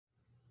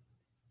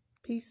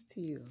Peace to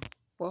you.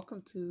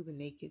 Welcome to the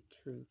Naked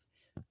Truth.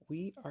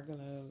 We are going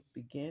to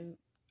begin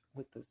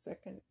with the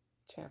second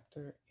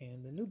chapter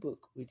in the new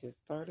book. We just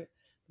started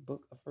the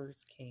book of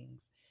First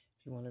Kings.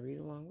 If you want to read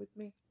along with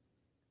me,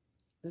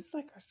 this is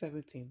like our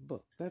 17th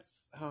book.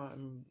 That's how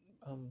I'm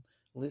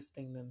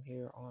listing them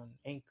here on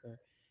Anchor,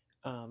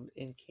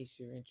 in case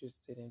you're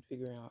interested in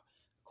figuring out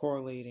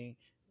correlating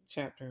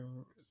chapters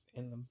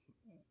in the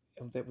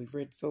that we've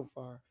read so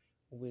far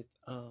with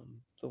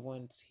the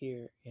ones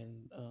here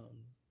in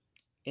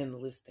the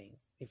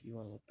listings if you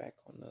want to look back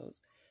on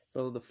those.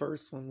 So the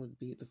first one would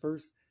be the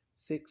first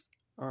six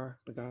are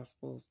the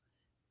Gospels,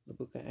 the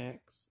book of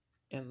Acts,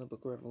 and the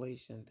book of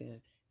Revelation. Then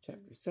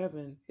chapter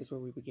 7 is where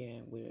we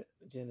began with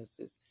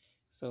Genesis.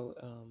 So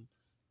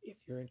if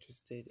you're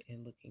interested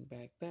in looking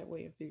back that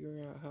way and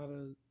figuring out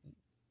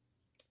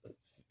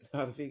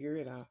how to figure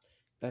it out,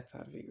 that's how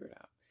to figure it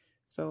out.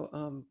 So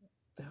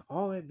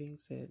all that being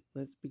said,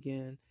 let's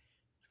begin.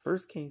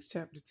 First Kings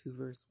chapter 2,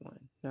 verse 1.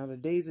 Now the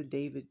days of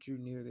David drew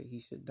near that he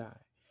should die,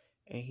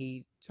 and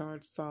he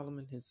charged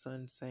Solomon his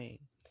son, saying,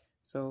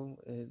 so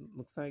it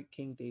looks like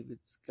King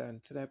David's gotten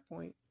to that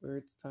point where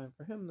it's time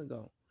for him to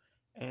go.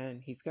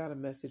 And he's got a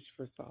message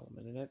for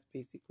Solomon. And that's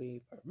basically,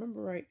 if I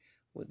remember right,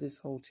 what this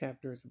whole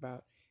chapter is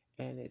about.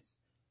 And it's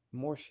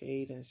more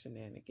shade and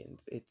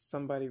shenanigans. It's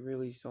somebody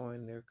really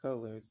showing their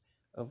colors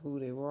of who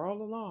they were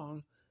all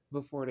along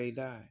before they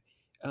die.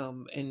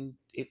 And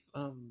if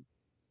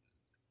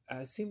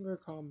I seem to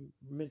recall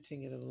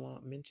mentioning it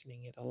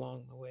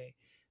along the way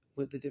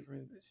with the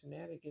different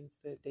shenanigans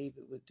that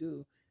David would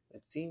do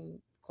that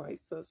seemed quite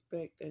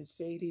suspect and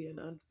shady and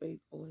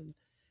unfaithful and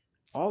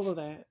all of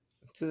that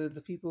to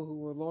the people who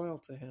were loyal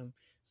to him.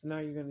 So now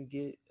you're going to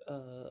get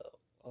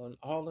an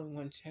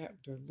all-in-one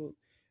chapter look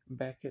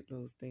back at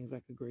those things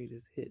like a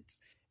greatest hits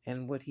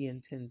and what he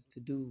intends to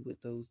do with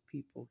those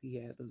people he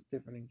had those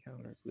different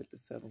encounters with to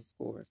settle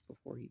scores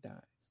before he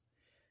dies.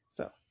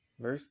 So,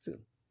 verse 2.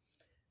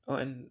 Oh,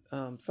 and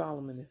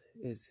Solomon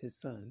is his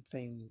son,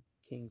 same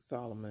King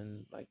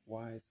Solomon, like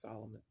wise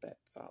Solomon, that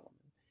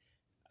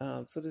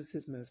Solomon. So this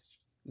is his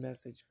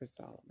message for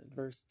Solomon.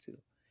 Verse 2.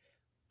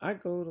 I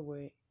go the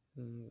way,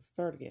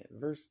 start again.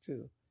 Verse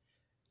 2.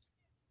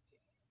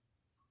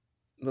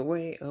 The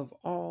way of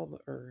all the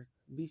earth,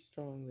 be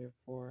strong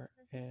therefore,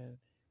 and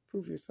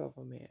prove yourself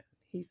a man.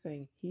 He's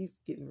saying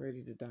he's getting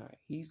ready to die.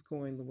 He's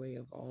going the way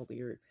of all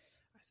the earth.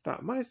 I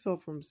stopped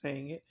myself from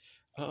saying it,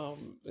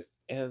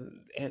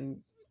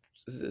 and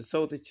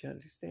so that you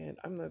understand,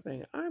 I'm not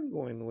saying I'm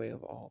going the way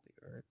of all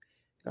the earth.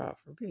 God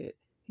forbid.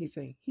 He's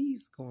saying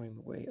he's going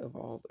the way of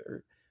all the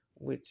earth,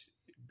 which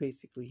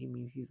basically he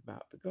means he's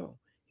about to go.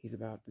 He's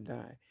about to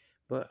die.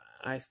 But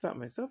I stopped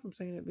myself from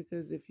saying it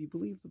because if you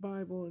believe the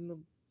Bible and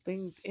the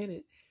things in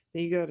it,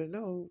 then you got to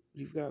know,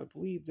 you've got to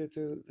believe that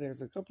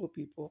there's a couple of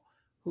people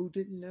who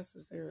didn't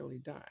necessarily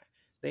die.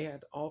 They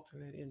had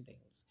alternate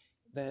endings.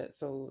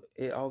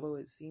 Although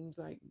it seems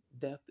like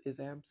death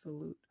is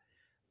absolute,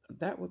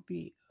 that would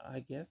be,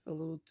 I guess, a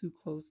little too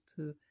close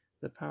to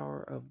the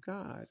power of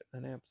God,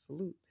 an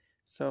absolute.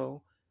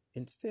 So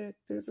instead,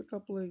 there's a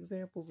couple of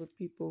examples of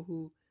people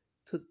who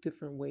took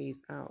different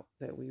ways out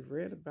that we've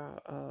read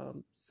about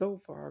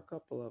so far, a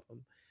couple of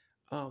them.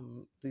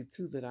 The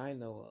two that I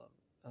know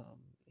of,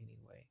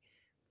 anyway,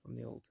 from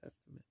the Old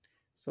Testament.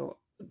 So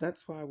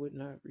that's why I would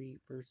not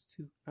read verse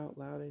 2 out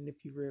loud. And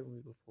if you've read with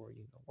me before,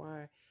 you know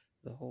why.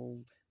 The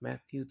whole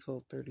Matthew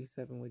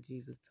 12:37, where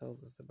Jesus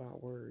tells us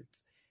about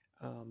words.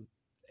 Um,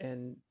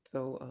 and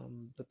so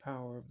the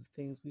power of the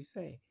things we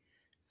say.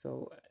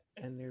 So,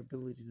 and their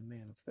ability to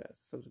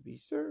manifest. So to be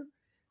sure,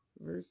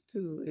 verse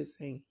 2 is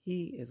saying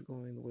he is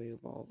going the way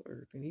of all the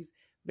earth. And he's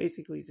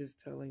basically just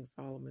telling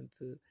Solomon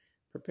to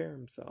prepare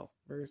himself.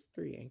 Verse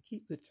 3, and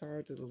keep the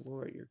charge of the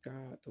Lord your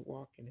God to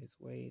walk in his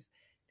ways,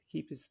 to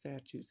keep his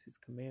statutes, his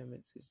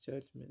commandments, his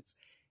judgments,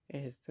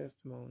 and his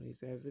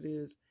testimonies, as it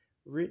is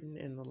written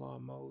in the law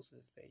of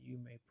Moses, that you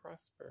may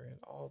prosper in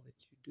all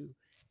that you do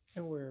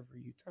and wherever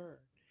you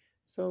turn.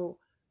 So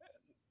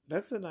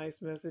that's a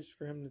nice message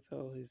for him to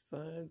tell his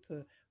son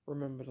to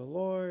remember the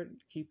Lord,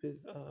 keep the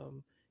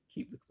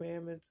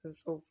commandments and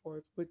so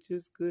forth, which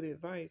is good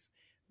advice.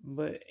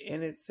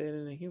 And it's said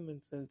in a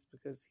human sense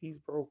because he's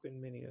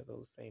broken many of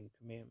those same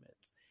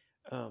commandments.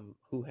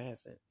 Who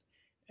hasn't?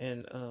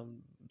 And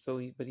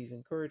but he's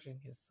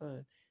encouraging his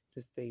son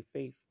to stay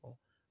faithful,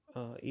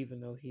 even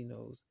though he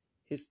knows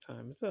his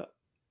time is up.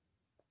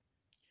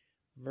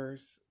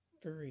 Verse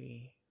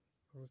 3.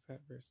 What was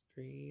that? Verse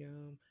 3?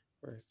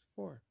 Verse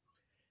 4.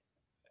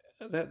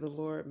 That the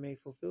Lord may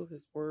fulfill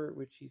his word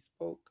which he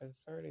spoke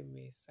concerning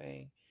me,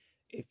 saying,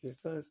 if your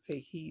sons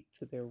take heed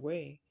to their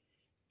way,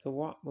 to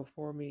walk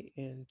before me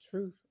in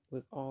truth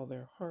with all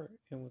their heart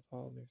and with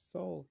all their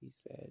soul, he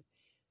said,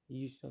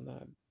 you shall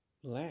not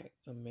lack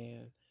a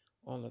man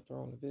on the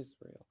throne of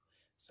Israel.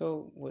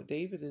 So what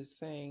David is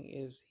saying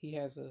is he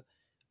has a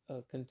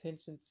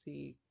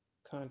contingency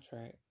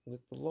contract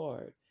with the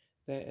Lord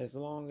that as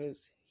long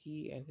as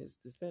he and his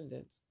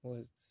descendants,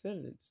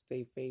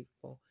 stay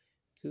faithful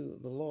to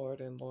the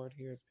Lord, and Lord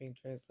here is being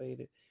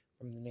translated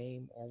from the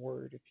name or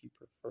word, if you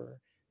prefer,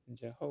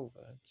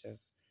 Jehovah,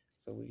 just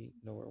so we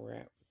know where we're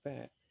at with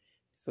that.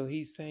 So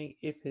he's saying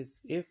if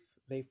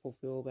they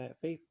fulfill that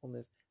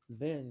faithfulness,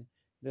 then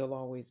there'll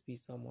always be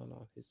someone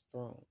on his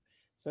throne.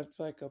 So it's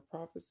like a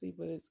prophecy,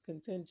 but it's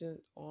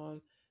contingent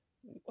on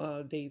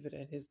David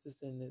and his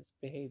descendants'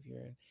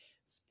 behavior. And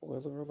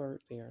spoiler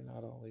alert, they are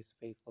not always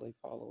faithful. They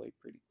fall away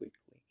pretty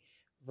quickly.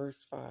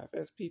 Verse 5,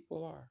 as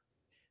people are.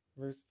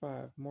 Verse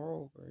 5,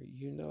 moreover,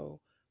 you know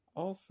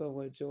also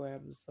what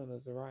Joab the son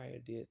of Zeruiah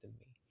did to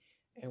me,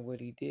 and what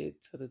he did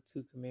to the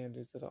two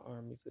commanders of the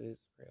armies of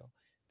Israel,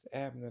 to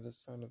Abner the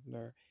son of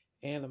Ner,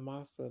 and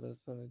Amasa the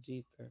son of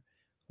Jether,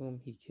 whom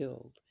he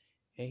killed.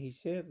 And he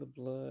shed the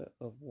blood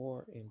of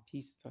war in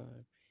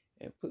peacetime,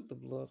 and put the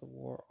blood of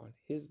war on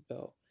his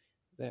belt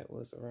that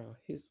was around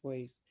his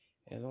waist,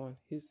 and on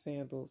his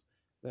sandals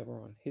that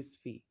were on his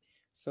feet.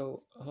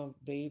 So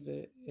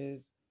David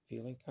is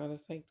feeling kind of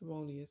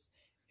sanctimonious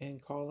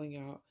and calling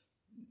out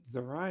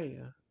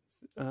Zariah,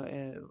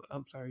 and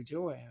I'm sorry,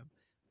 Joab,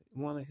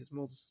 one of his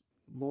most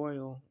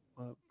loyal,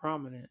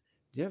 prominent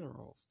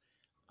generals.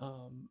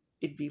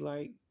 It'd be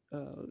like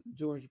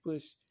George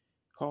Bush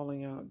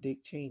calling out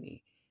Dick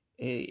Cheney.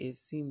 It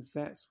seems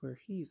that's where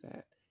he's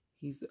at.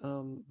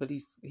 But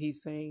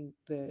he's saying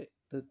that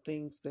the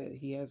things that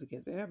he has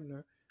against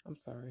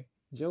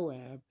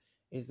Joab,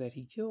 is that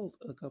he killed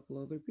a couple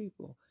other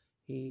people.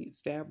 He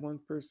stabbed one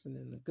person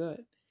in the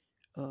gut,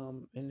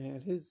 and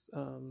had his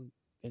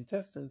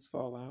intestines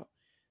fall out.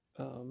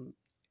 Um,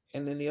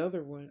 and then the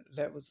other one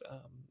that was,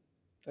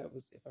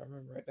 if I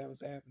remember right, that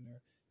was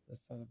Abner, the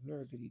son of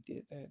Ner, that he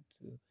did that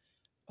to.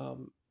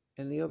 Um,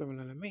 and the other one,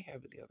 and I may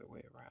have it the other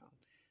way around.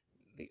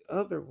 The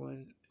other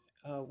one,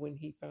 when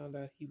he found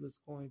out he was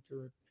going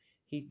to,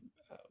 he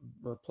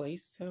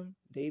replaced him.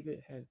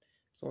 David had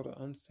sort of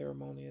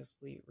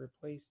unceremoniously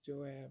replaced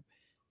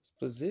Joab's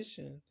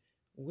position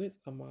with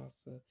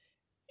Amasa,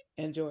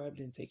 and Joab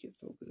didn't take it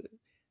so good.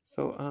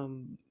 So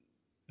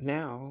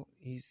now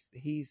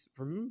he's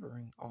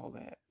remembering all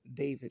that.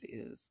 David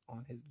is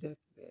on his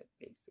deathbed,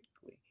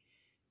 basically,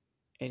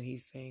 and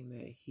he's saying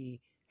that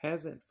he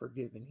hasn't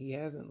forgiven, he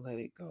hasn't let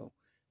it go,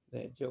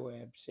 that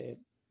Joab shed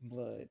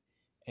blood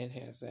and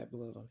has that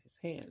blood on his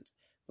hands.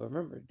 But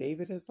remember,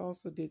 David has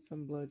also did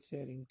some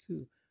bloodshedding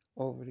too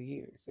over the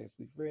years, as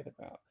we've read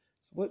about.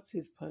 So what's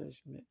his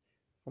punishment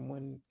from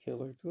one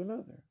killer to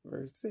another?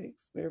 Verse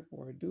 6,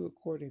 therefore do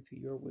according to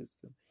your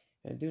wisdom,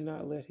 and do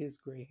not let his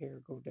gray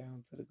hair go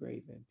down to the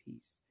grave in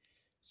peace.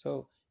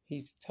 So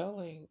he's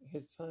telling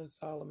his son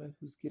Solomon,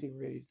 who's getting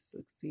ready to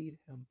succeed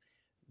him,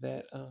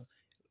 that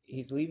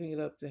he's leaving it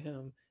up to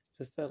him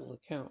to settle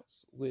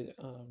accounts with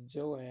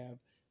Joab,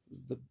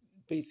 the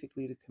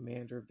basically the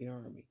commander of the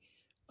army.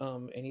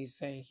 And he's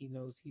saying he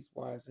knows he's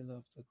wise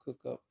enough to cook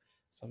up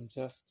some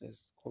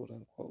justice, quote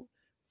unquote,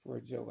 for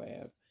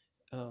Joab.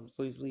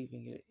 So he's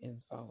leaving it in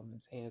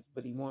Solomon's hands,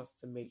 but he wants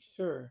to make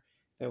sure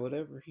that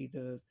whatever he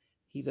does,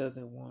 he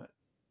doesn't want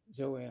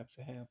Joab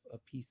to have a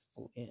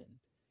peaceful end.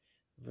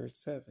 Verse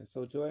 7.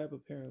 So Joab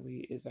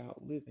apparently is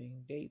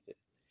outliving David.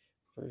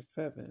 Verse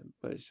 7,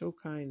 but show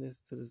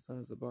kindness to the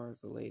sons of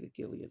Barzillai the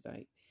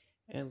Gileadite,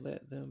 and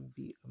let them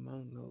be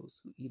among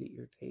those who eat at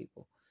your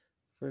table.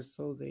 For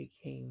so they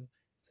came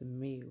to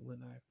me when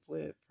I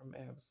fled from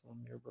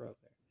Absalom your brother.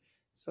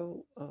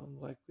 So,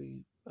 like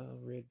we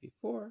read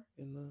before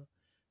in the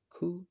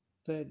coup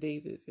that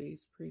David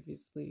faced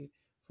previously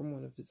from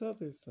one of his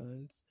other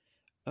sons,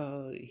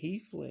 he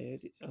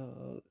fled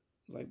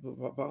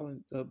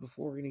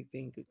before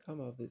anything could come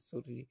of it, so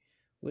that he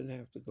wouldn't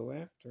have to go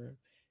after him.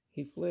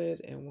 He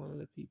fled, and one of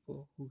the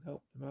people who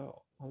helped him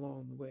out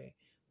along the way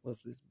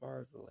was this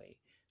Barzillai.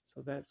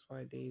 So that's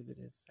why David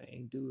is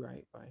saying, "Do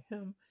right by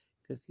him,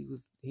 because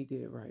he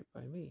did right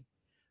by me."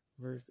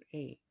 Verse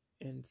 8,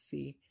 and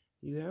see,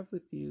 you have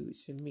with you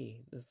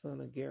Shimei, the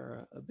son of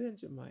Gera, a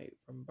Benjamite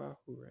from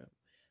Bahurim,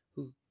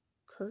 who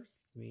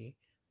cursed me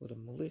with a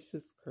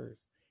malicious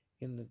curse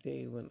in the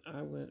day when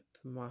I went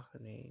to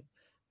Mahanaim.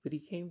 But he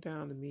came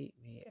down to meet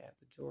me at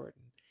the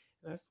Jordan.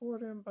 And I swore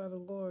to him by the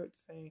Lord,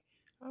 saying,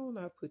 I will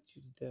not put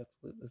you to death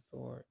with the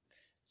sword.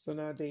 So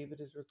now David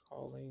is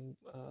recalling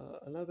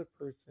another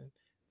person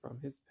from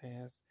his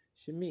past,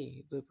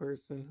 Shimei, the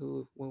person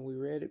who, when we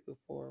read it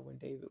before, when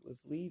David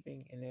was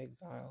leaving in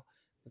exile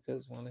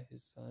because one of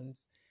his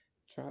sons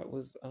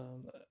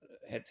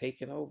had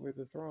taken over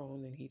the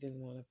throne and he didn't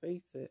want to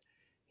face it,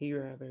 he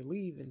rather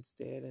leave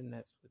instead, and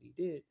that's what he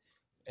did.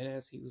 And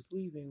as he was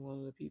leaving, one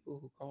of the people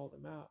who called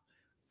him out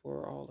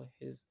for all of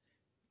his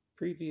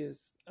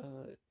previous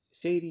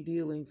shady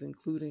dealings,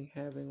 including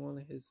having one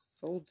of his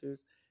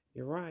soldiers,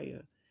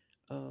 Uriah,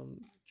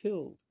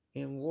 killed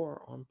in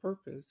war on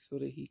purpose so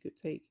that he could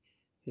take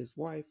his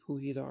wife, who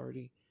he had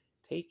already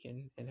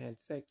taken and had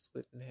sex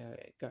with and had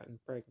gotten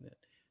pregnant.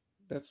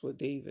 That's what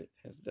David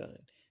has done.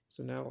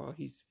 So now, while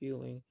he's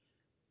feeling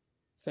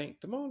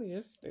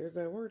sanctimonious, there's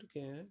that word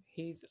again,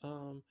 he's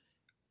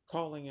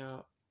calling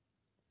out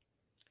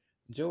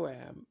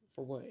Joab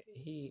for what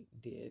he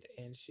did,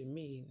 and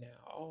Shimei now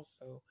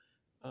also,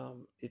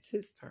 it's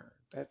his turn.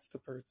 That's the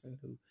person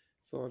who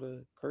sort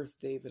of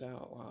cursed David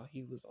out while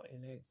he was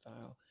in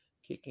exile,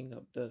 kicking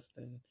up dust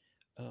and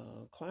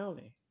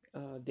clowning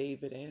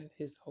David and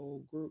his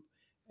whole group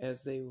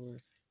as they were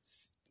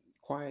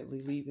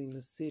quietly leaving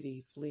the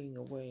city, fleeing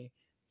away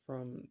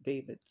from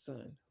David's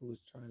son who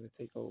was trying to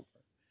take over.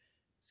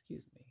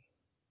 Excuse me.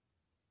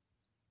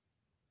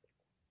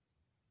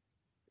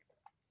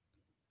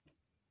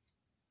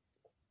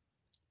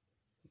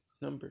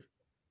 Number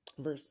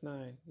verse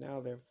 9. Now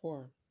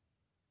therefore.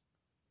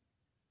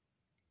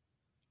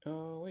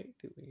 Oh wait,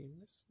 did we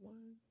miss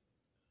one?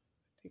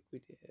 I think we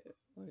did.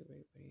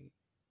 Wait.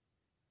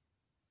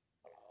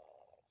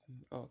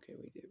 Okay,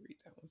 we did read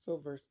that one. So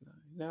verse 9.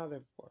 Now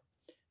therefore,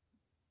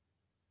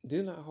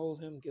 do not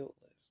hold him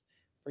guiltless,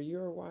 for you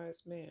are a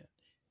wise man,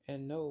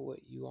 and know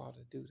what you ought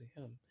to do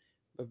to him,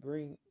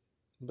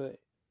 but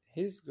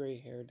his gray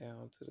hair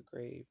down to the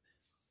grave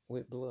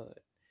with blood.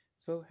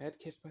 So had to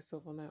catch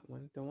myself on that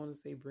one. Don't want to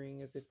say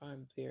bring as if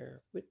I'm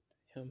there with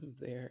him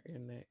there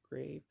in that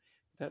grave.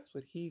 That's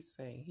what he's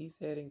saying. He's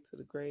heading to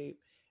the grave,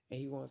 and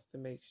he wants to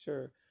make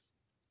sure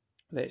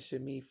that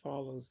Shimei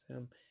follows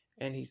him.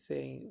 And he's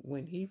saying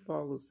when he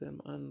follows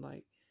him,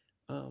 unlike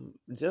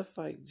just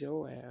like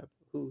Joab,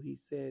 who he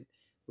said,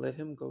 let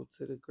him go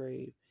to the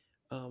grave.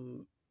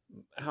 Um,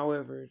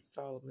 However,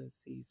 Solomon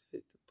sees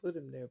fit to put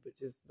him there, but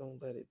just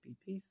don't let it be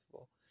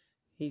peaceful.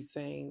 He's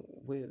saying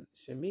with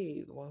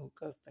Shimei, the one who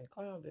cussed and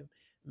clowned him,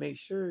 make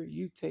sure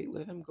you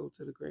let him go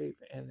to the grave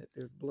and that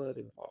there's blood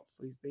involved.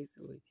 So he's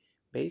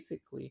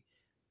basically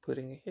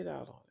putting a hit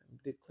out on him,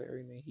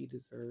 declaring that he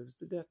deserves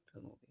the death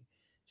penalty.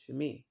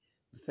 Shimei,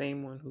 the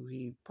same one who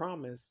he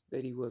promised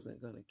that he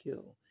wasn't going to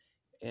kill.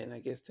 And I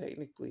guess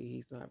technically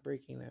he's not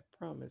breaking that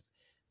promise.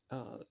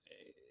 Uh,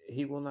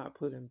 he will not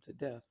put him to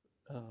death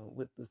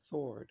with the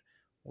sword,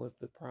 was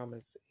the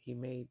promise he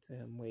made to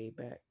him way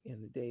back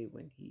in the day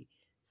when he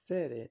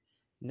said it.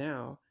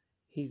 Now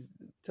he's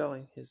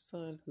telling his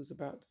son, who's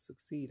about to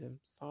succeed him,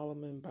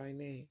 Solomon by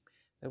name,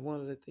 that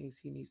one of the things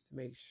he needs to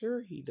make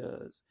sure he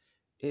does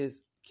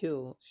is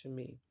kill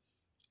Shimei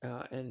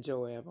and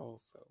Joab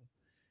also.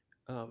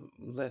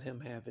 Let him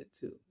have it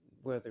too,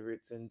 whether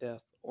it's in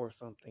death or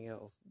something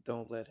else.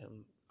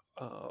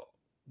 Uh,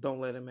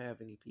 don't let him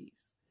have any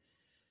peace.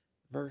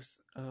 Verse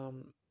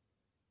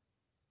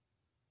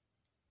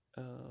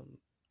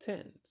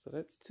 10. So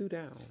that's two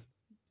down.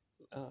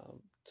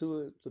 Two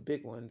of the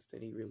big ones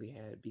that he really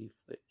had beef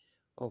with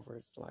over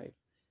his life,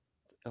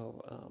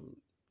 oh,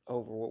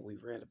 over what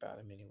we've read about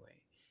him anyway,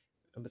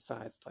 and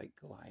besides like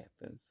Goliath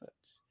and such.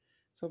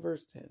 So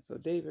verse 10. So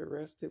David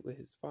rested with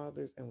his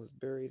fathers and was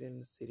buried in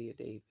the city of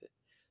David.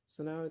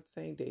 So now it's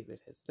saying David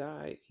has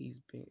died.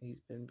 He's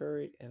been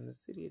buried, and the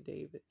city of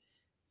David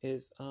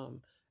is I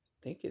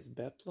think it's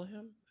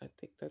Bethlehem. I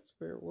think that's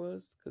where it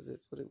was because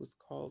it's what it was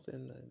called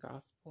in the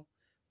gospel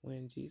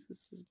when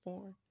Jesus was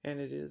born. And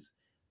it is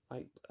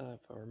like, if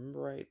I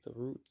remember right, the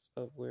roots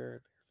of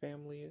where their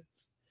family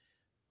is.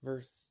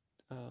 Verse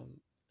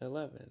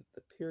 11,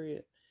 the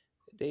period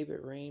that David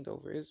reigned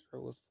over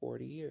Israel was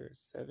 40 years.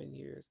 7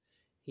 years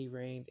he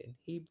reigned in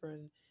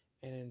Hebron,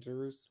 and in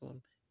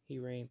Jerusalem he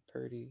reigned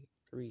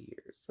 33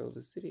 years. So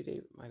the city of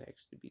David might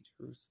actually be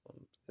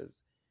Jerusalem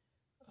because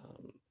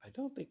I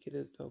don't think it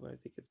is though, but I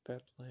think it's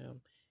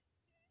Bethlehem.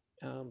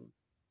 Um,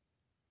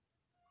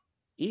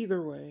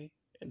 Either way,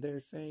 they're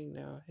saying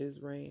now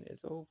his reign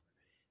is over.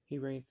 He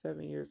reigned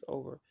 7 years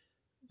over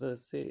the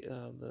city,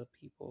 the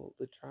people,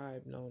 the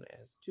tribe known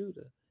as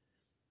Judah,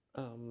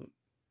 um,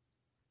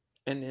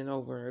 and then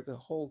over the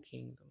whole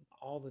kingdom,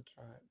 all the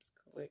tribes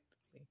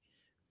collectively,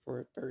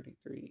 for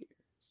 33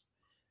 years.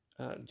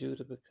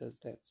 Judah, because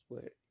that's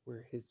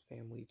where his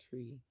family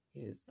tree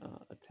is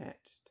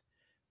attached.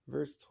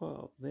 Verse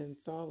 12. Then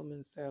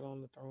Solomon sat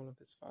on the throne of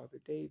his father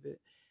David,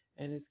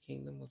 and his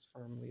kingdom was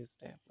firmly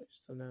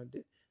established. So now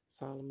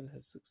Solomon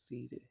has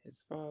succeeded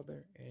his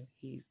father, and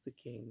he's the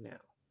king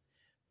now.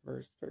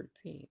 Verse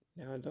 13.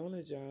 Now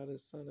Adonijah, the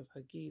son of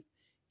Haggith,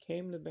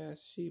 came to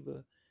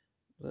Bathsheba,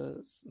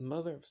 the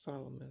mother of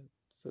Solomon.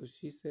 So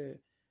she said,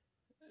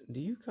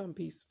 do you come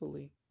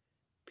peaceably,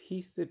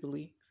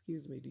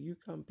 excuse me, do you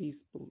come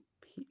peaceably?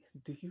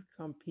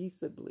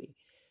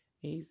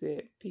 And he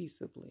said,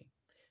 peaceably.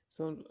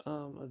 So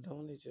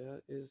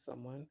Adonijah is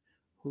someone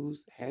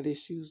who's had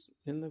issues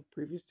in the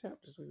previous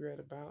chapter we read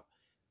about,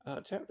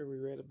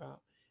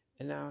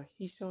 and now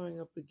he's showing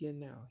up again.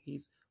 Now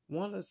he's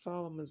one of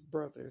Solomon's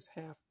brothers,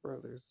 half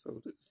brothers.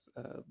 So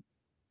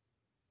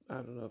I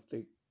don't know if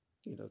they,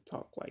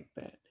 talk like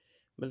that,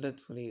 but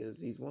that's what he is.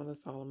 He's one of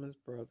Solomon's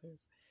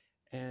brothers,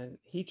 and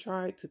he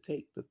tried to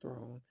take the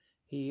throne.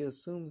 He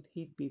assumed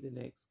he'd be the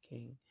next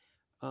king,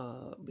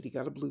 but he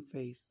got a blue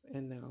face,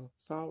 and now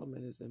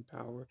Solomon is in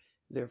power.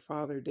 Their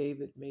father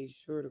David made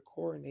sure to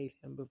coronate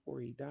him before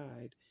he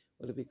died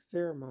with a big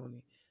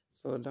ceremony.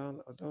 So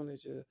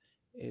Adonijah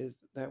is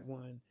that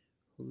one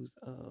who's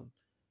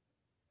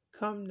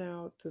come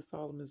now to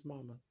Solomon's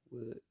mama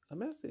with a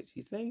message.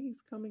 He's saying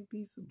he's coming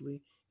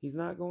peaceably. He's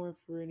not going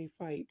for any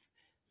fights.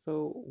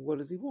 So what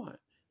does he want?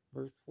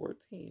 Verse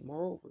 14.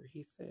 Moreover,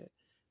 he said,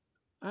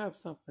 I have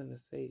something to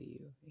say to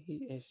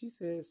you. And she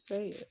says,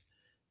 say it.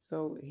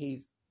 So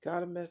he's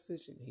got a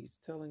message and he's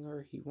telling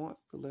her he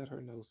wants to let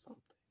her know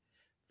something.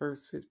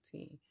 Verse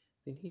 15.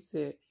 Then he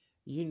said,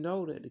 you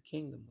know that the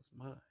kingdom was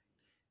mine,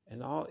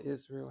 and all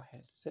Israel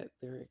had set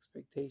their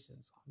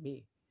expectations on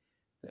me,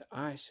 that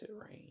I should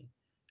reign.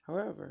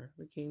 However,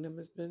 the kingdom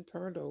has been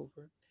turned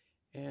over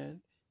and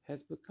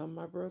has become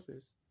my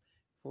brother's,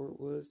 for it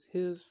was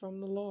his from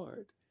the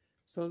Lord.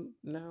 So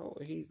now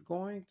he's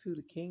going to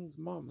the king's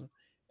mama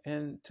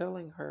and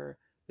telling her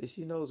that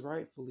she knows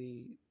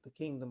rightfully the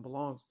kingdom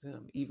belongs to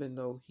him, even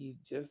though he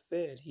just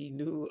said he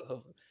knew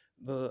of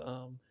the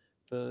um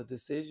the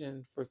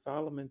decision for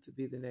Solomon to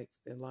be the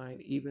next in line,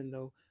 even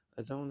though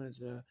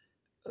Adonijah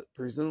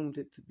presumed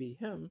it to be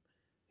him.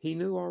 He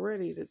knew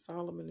already that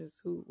Solomon is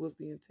who was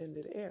the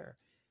intended heir.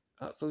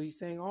 So he's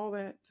saying all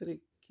that to the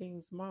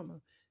king's mama.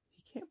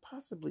 He can't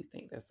possibly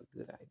think that's a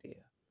good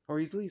idea, or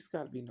he's at least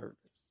got to be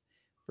nervous.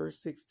 Verse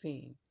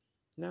 16.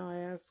 Now I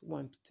ask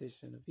one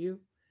petition of you,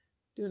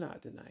 do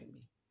not deny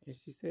me. And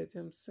she said to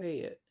him, say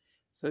it.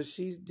 So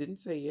she didn't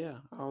say, yeah,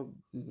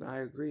 I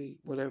agree,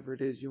 whatever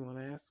it is you want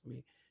to ask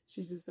me.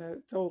 She just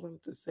told him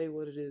to say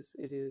what it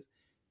is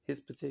his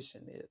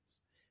petition is.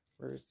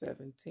 Verse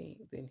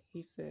 17. Then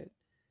he said,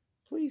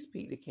 please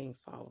speak to King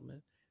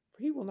Solomon,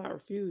 for he will not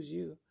refuse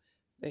you,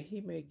 that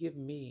he may give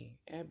me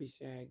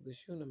Abishag the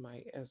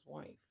Shunammite as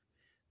wife.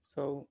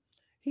 So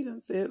he done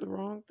said the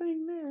wrong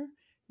thing there.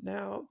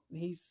 Now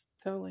he's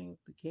telling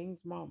the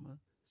king's mama,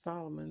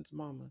 Solomon's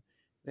mama,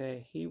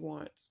 that he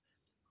wants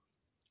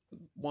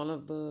one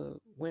of the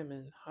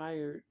women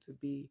hired to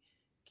be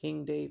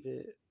King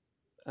David,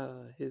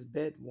 his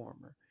bed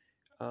warmer.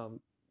 Um,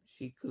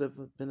 she could have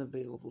been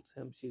available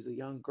to him. She's a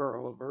young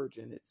girl, a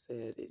virgin. It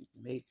said it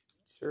made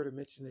sure to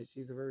mention that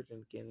she's a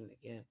virgin again and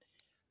again,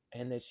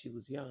 and that she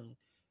was young,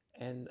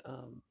 and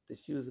that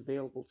she was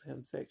available to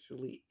him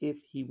sexually if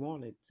he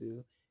wanted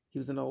to. He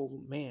was an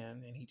old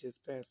man, and he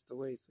just passed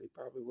away, so he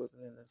probably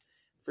wasn't in the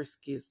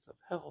friskiest of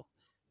health.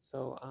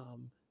 So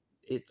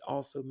it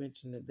also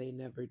mentioned that they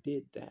never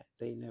did that.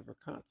 They never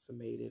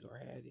consummated or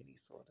had any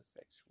sort of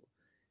sexual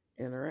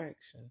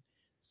interaction.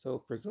 So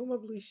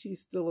presumably she's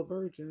still a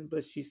virgin,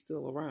 but she's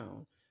still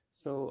around.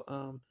 So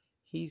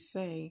he's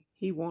saying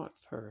he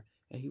wants her,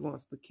 and he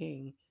wants the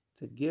king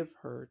to give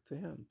her to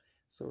him.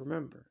 So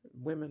remember,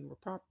 women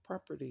were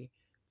property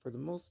for the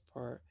most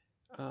part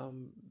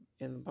um,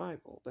 in the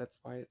Bible. That's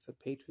why it's a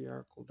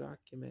patriarchal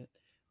document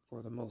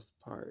for the most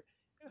part.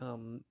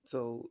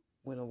 So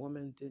when a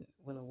woman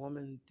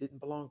didn't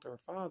belong to her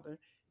father,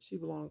 she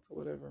belonged to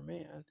whatever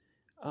man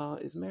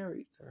is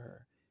married to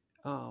her.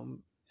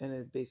 Um, and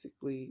it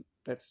basically,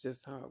 that's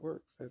just how it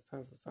works. That's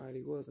how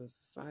society was. And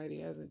society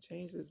hasn't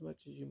changed as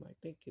much as you might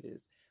think it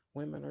is.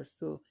 Women are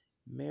still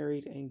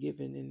married and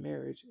given in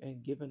marriage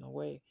and given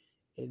away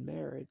in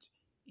marriage,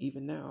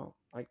 even now,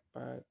 like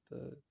by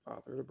the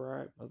father of the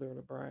bride, mother of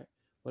the bride,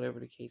 whatever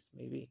the case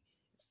may be.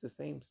 It's the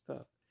same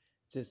stuff,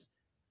 just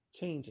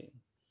changing.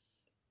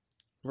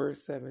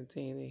 Verse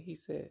 17, and he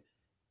said,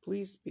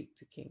 please speak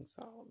to King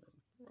Solomon.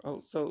 Oh,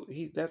 so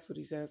that's what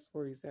he's asked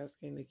for. He's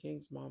asking the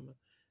king's mama,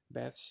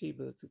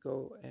 Bathsheba, to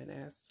go and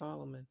ask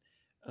Solomon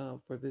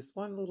for this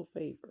one little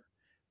favor.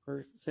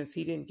 First, since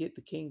he didn't get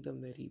the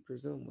kingdom that he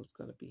presumed was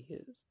going to be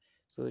his.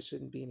 So it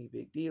shouldn't be any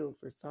big deal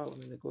for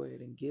Solomon to go ahead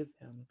and give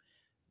him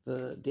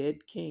the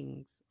dead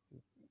king's,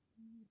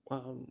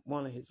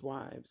 one of his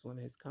wives, one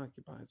of his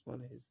concubines,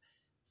 one of his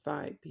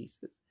side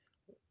pieces,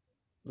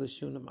 the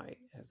Shunammite,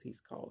 as he's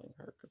calling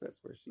her, because that's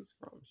where she's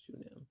from,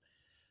 Shunem.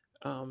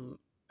 Um,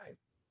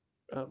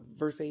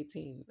 Verse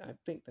 18, I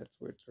think that's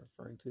where it's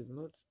referring to, even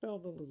though it's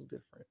spelled a little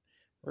different.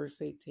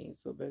 Verse 18,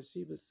 so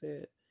Bathsheba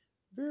said,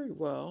 very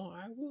well,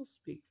 I will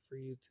speak for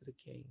you to the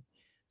king.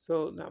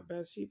 So now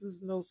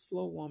Bathsheba's no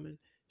slow woman.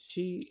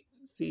 She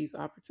sees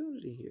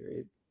opportunity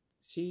here.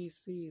 She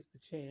sees the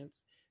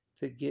chance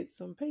to get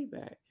some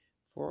payback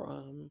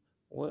for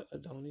what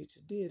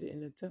Adonijah did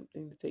in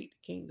attempting to take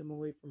the kingdom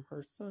away from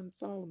her son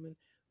Solomon,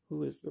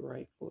 who is the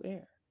rightful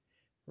heir.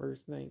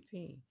 Verse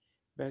 19.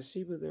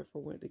 Bathsheba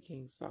therefore went to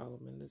King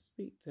Solomon to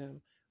speak to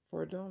him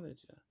for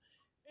Adonijah.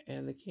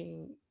 And the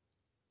king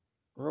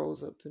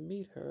rose up to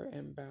meet her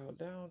and bowed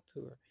down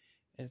to her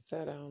and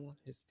sat down on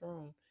his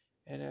throne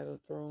and at a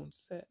throne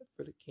set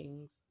for the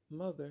king's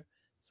mother.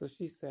 So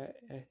she sat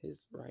at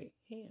his right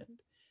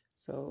hand.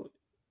 So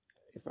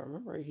if I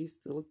remember right, he's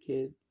still a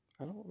kid.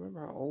 I don't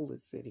remember how old it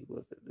said he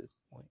was at this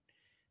point,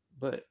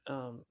 but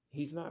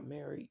he's not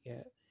married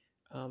yet.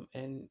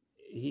 And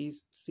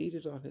he's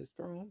seated on his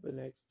throne, but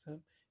next to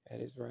him at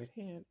his right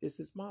hand is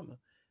his mama,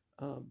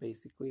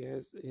 basically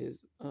as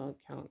his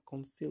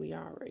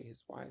conciliare,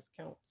 his wise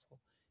counsel,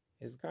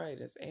 his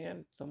guidance,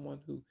 and someone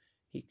who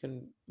he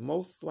can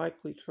most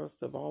likely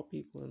trust of all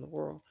people in the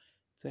world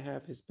to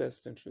have his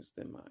best interest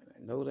in mind.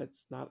 I know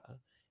that's not an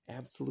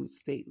absolute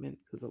statement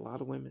because a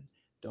lot of women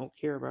don't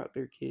care about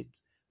their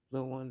kids,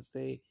 the ones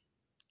they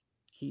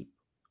keep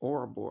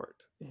or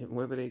abort. And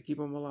whether they keep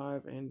them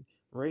alive and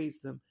raise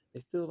them, they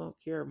still don't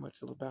care much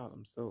about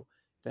them. So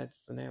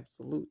that's an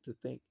absolute to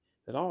think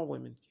that all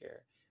women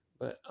care.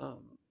 but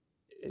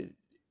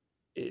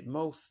it,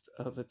 most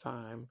of the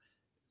time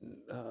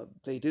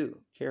they do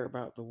care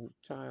about the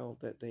child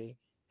that they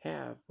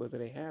have, whether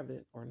they have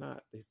it or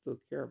not. They still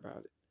care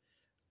about it.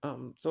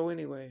 So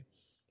anyway,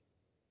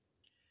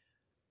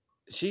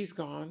 she's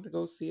gone to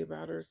go see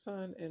about her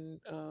son,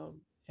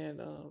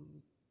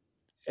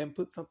 and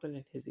put something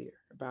in his ear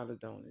about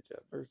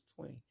Adonijah. Verse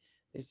 20.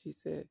 And she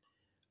said,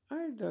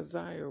 I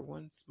desire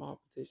one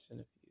small petition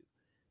of you.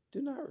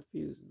 Do not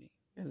refuse me.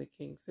 And the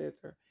king said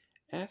to her,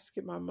 ask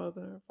it, my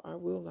mother, for I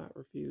will not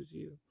refuse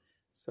you.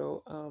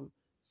 So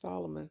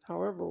Solomon,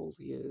 however old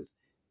he is,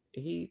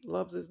 he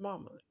loves his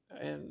mama.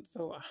 And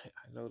so I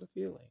know the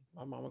feeling.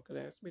 My mama could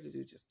ask me to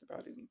do just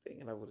about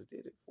anything, and I would have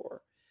did it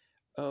for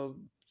her.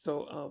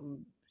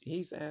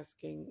 He's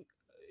asking,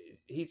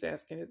 he's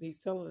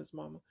telling his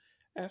mama,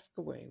 ask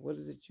away. What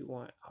is it you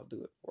want? I'll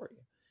do it for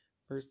you.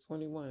 Verse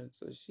 21.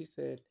 So she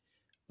said,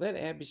 let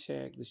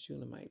Abishag the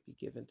Shunammite be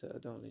given to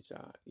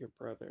Adonijah, your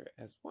brother,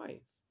 as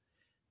wife.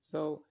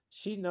 So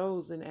she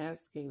knows in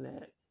asking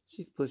that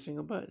she's pushing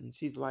a button.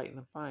 She's lighting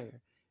a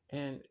fire.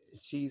 And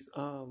she's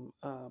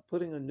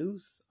putting a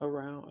noose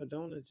around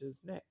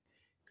Adonijah's neck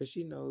because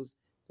she knows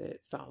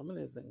that Solomon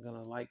isn't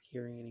going to like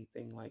hearing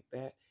anything like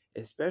that,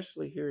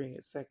 especially hearing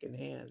it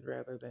secondhand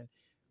rather than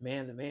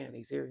man to man.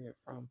 He's hearing it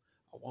from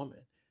a woman.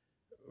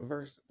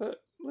 But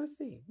let's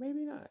see,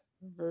 maybe not.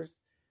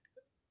 Verse,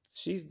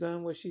 she's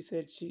done what she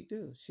said she'd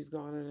do. She's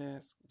gone and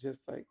asked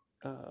just like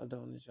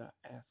Adonijah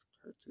asked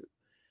her to.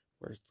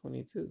 Verse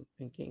 22.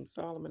 And King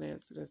Solomon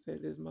answered and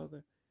said to his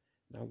mother,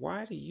 now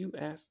why do you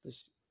ask the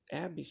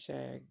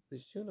Abishag the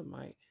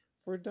Shunammite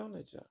for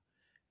Adonijah?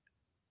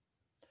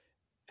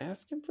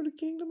 Ask him for the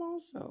kingdom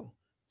also,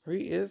 for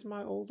he is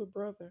my older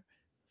brother,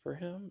 for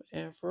him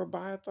and for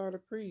Abiathar the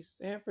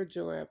priest, and for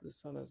Joab the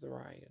son of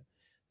Zeruiah.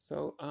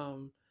 So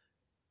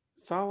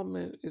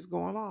Solomon is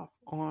going off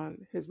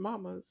on his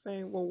mama,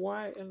 saying, well,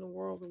 why in the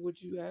world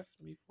would you ask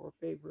me for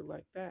a favor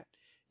like that?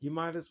 You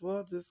might as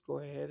well just go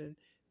ahead and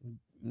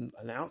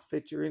announce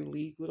that you're in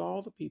league with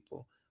all the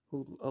people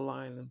who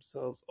align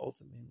themselves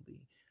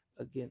ultimately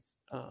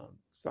against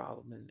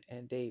Solomon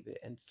and David,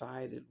 and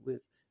sided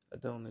with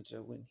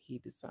Adonijah when he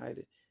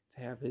decided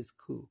to have his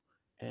coup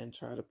and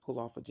try to pull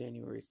off a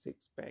January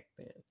 6th back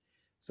then.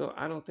 So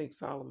I don't think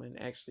Solomon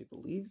actually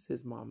believes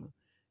his mama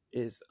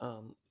is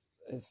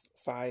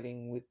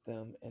siding with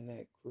them and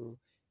that crew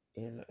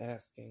in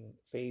asking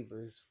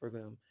favors for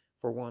them,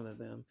 for one of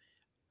them.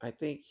 I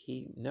think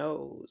he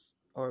knows,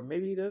 or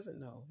maybe he doesn't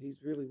know.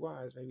 He's really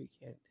wise. Maybe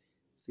he can't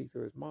see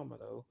through his mama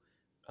though.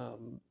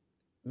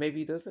 Maybe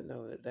he doesn't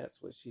know that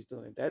that's what she's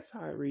doing. That's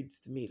how it reads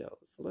to me though.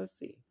 So let's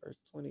see, verse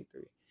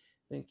 23.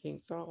 Then King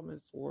Solomon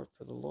swore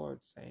to the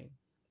Lord, saying,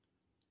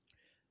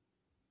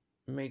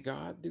 may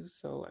God do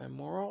so and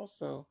more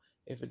also,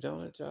 if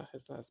Adonijah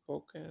has not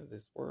spoken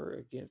this word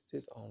against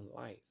his own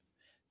life.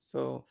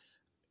 So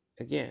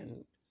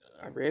again,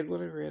 I read what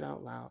I read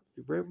out loud. If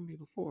you've read with me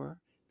before,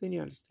 then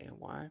you understand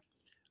why.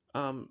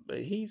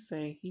 But he's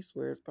saying he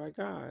swears by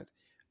God,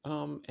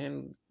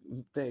 and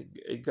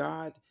that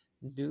God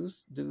do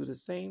the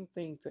same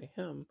thing to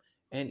him,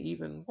 and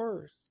even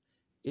worse,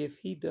 if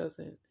he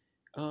doesn't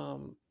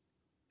um,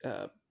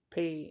 uh,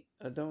 pay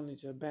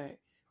Adonijah back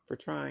for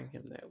trying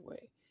him that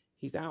way.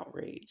 He's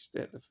outraged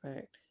at the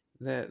fact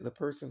that the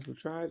person who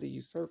tried to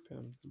usurp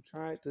him, who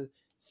tried to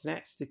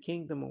snatch the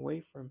kingdom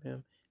away from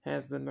him,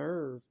 has the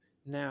nerve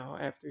now,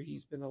 after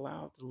he's been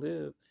allowed to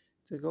live,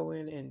 to go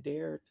in and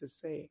dare to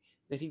say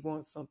that he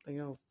wants something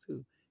else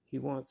too. He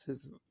wants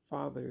his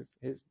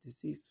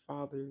deceased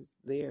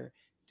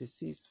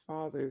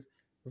father's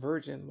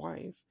virgin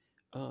wife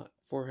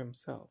for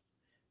himself.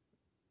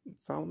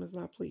 Solomon's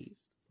not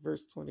pleased.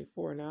 Verse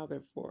 24, now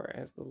therefore,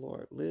 as the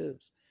Lord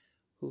lives,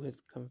 who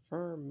has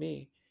confirmed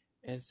me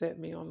and set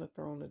me on the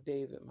throne of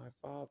David my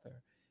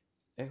father,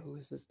 and who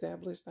has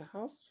established a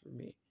house for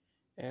me,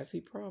 as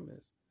he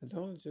promised,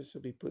 Adonijah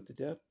shall be put to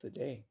death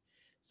today.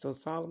 So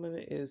Solomon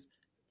is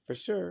for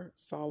sure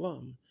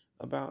solemn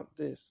about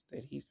this,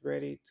 that he's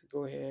ready to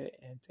go ahead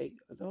and take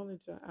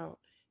Adonijah out.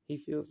 He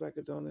feels like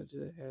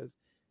Adonijah has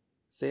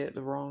said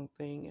the wrong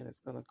thing and it's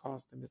going to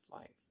cost him his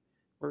life.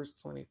 Verse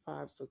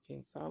 25, so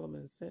King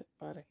Solomon sent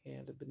by the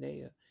hand of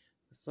Benaiah,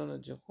 the son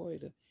of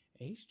Jehoiada,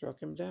 and he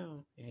struck him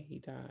down and he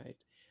died.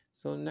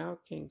 So now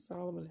King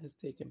Solomon has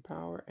taken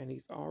power and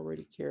he's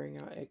already carrying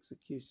out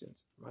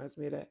executions. Reminds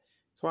me of that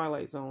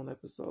Twilight Zone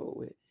episode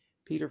with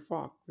Peter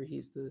Falk, where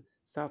he's the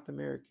South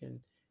American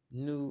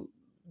new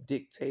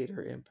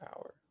dictator in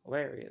power.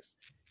 Hilarious.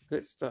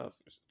 Good stuff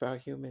about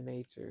human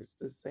nature. It's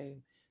the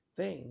same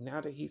thing.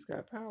 Now that he's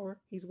got power,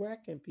 he's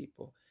whacking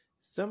people.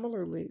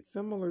 Similar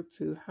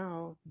to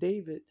how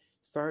David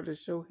started to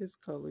show his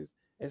colors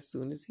as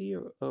soon as he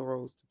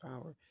arose to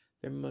power.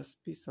 There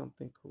must be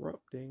something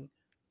corrupting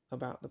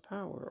about the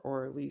power,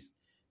 or at least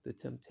the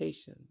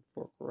temptation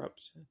for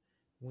corruption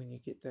when you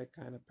get that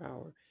kind of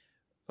power.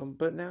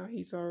 But now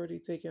he's already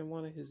taken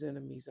one of his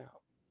enemies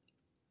out.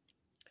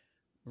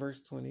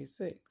 Verse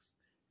 26.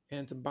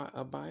 And to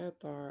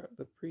Abiathar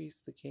the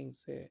priest, the king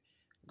said,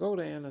 Go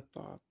to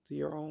Anathoth, to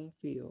your own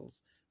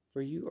fields,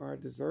 for you are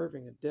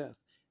deserving of death.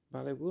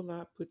 But I will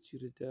not put you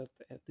to death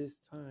at this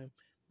time,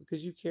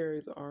 because you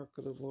carried the ark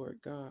of the Lord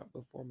God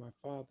before my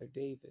father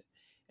David,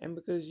 and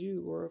because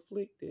you were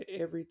afflicted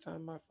every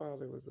time my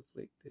father was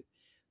afflicted.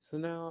 So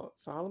now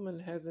Solomon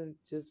hasn't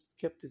just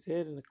kept his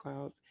head in the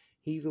clouds.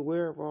 He's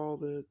aware of all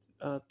the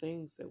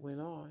things that went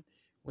on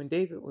when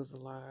David was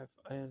alive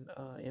and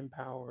in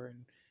power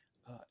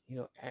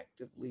and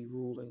actively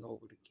ruling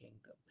over the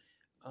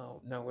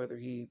kingdom. Now, whether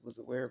he was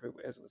aware of it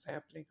as it was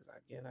happening, because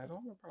again, I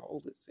don't remember how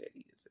old it said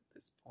he is at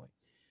this point,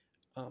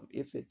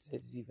 if it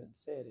has even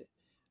said it,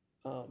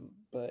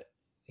 but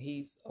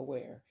he's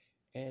aware,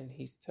 and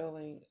he's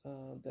telling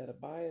that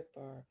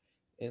Abiathar,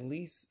 at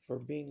least for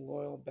being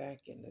loyal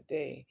back in the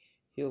day,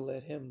 he'll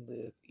let him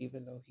live,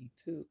 even though he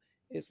too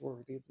is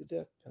worthy of the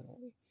death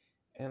penalty.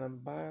 And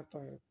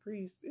Abiathar the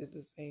priest is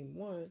the same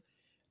one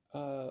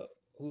uh,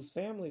 whose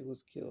family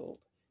was killed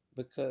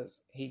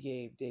because he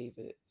gave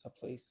David a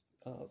place,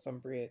 some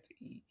bread to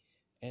eat,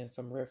 and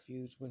some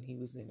refuge when he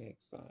was in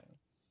exile.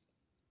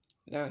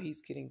 Now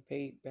he's getting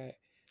paid back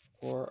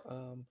for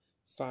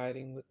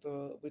siding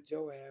with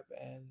Joab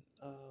and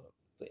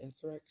the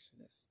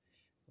insurrectionists.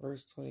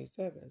 Verse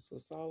 27. So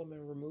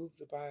Solomon removed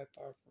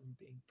Abiathar from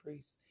being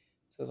priest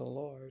to the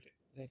Lord,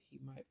 that he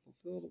might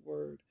fulfill the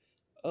word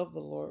of the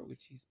Lord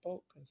which he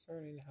spoke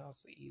concerning the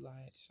house of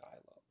Eli at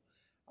Shiloh.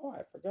 Oh,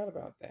 I forgot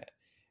about that.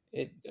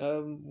 It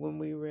when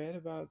we read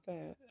about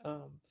that,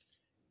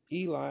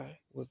 Eli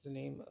was the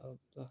name of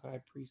the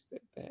high priest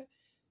at that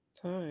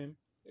time.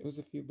 It was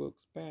a few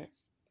books back,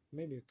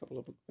 maybe a couple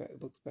of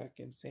books back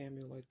in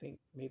Samuel, I think,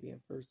 maybe in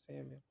First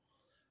Samuel.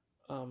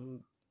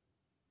 Um,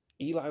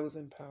 Eli was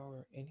in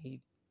power, and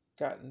he'd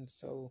gotten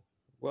so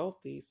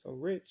wealthy, so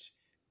rich,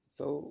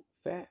 so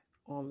fat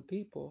on the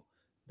people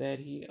that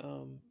he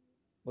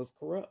was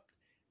corrupt,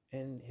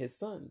 and his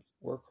sons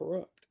were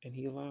corrupt, and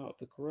he allowed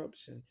the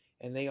corruption,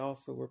 and they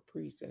also were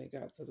priests, and it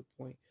got to the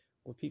point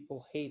where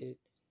people hated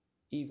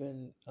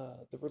even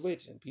the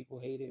religion. People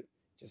hated,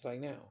 just like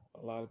now.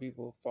 A lot of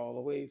people fall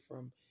away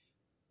from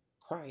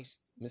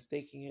Christ,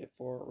 mistaking it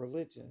for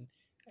religion.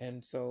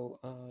 And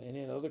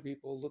then other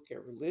people look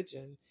at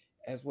religion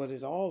as what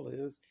it all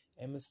is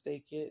and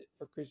mistake it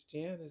for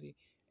Christianity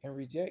and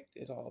reject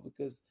it all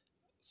because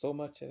so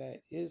much of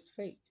that is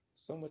fake.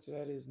 So much of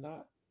that is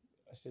not,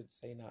 I should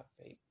say not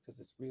fake because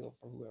it's real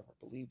for whoever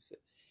believes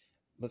it,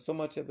 but so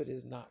much of it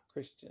is not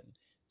Christian.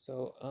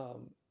 So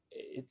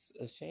it's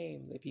a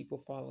shame that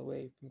people fall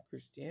away from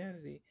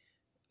Christianity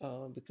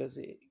because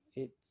it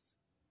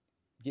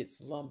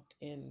gets lumped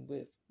in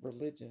with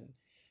religion.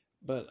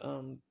 But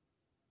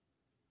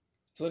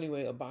so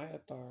anyway,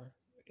 Abiathar,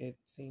 it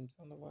seems,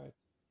 I don't know why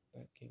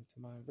that came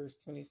to mind. Verse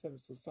 27.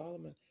 So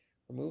Solomon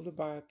removed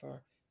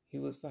Abiathar, he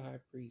was the high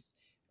priest.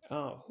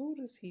 Who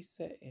does he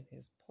set in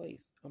his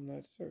place? I'm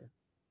not sure.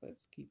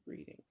 Let's keep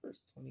reading.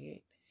 Verse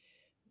 28.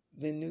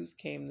 Then news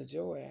came to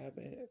Joab,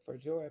 for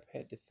Joab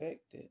had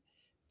defected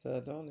to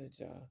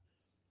Adonijah,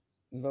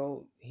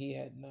 though he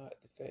had not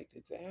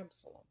defected to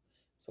Absalom.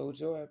 So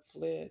Joab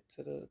fled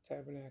to the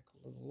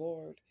tabernacle of the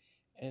Lord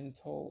and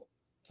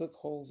took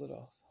hold of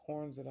the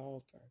horns of the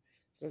altar.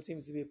 So that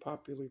seems to be a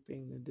popular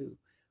thing to do.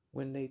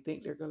 When they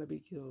think they're going to be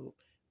killed,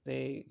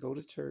 they go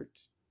to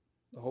church,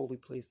 the holy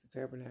place, the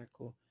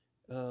tabernacle,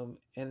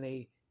 and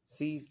they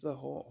seize the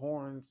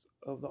horns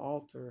of the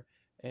altar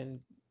and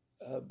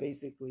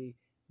basically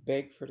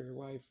beg for their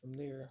life from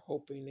there,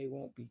 hoping they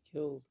won't be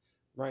killed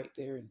right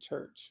there in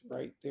church,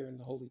 right there in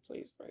the holy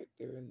place, right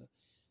there in the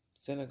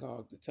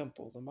synagogue, the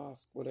temple, the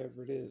mosque,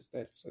 whatever it is.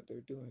 That's what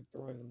they're doing,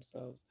 throwing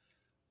themselves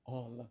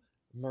on the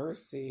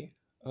mercy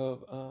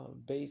of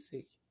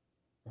basic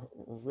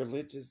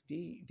religious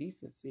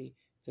decency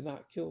to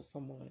not kill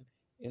someone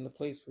in the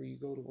place where you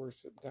go to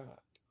worship God.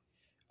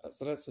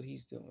 So that's what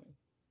he's doing.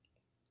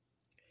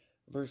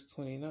 Verse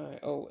 29.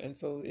 Oh, and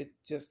so it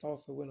just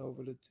also went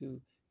over the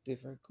two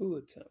different coup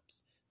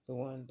attempts, the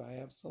one by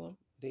Absalom,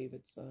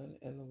 David's son,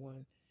 and the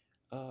one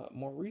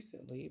more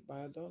recently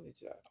by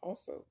Adonijah,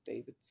 also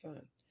David's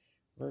son.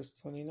 Verse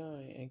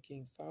 29. And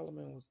King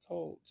Solomon was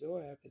told,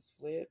 Joab has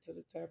fled to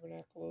the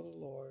tabernacle of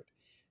the Lord.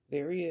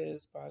 There he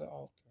is by the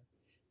altar.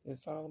 Then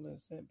Solomon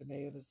sent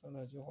Benaiah the son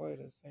of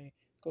Jehoiada, saying,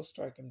 Go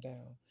strike him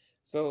down.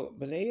 So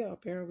Benaiah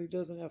apparently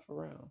doesn't F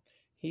around.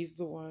 He's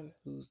the one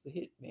who's the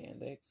hit man,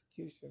 the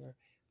executioner,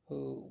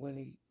 who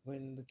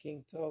when the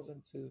king tells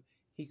him to,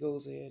 he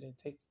goes ahead and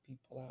takes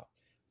people out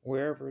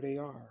wherever they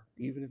are,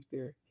 even if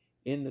they're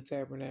in the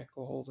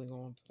tabernacle holding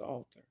on to the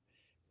altar.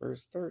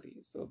 Verse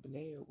 30. So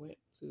Benaiah went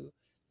to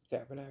the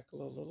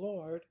tabernacle of the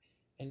Lord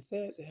and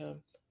said to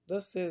him,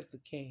 Thus says the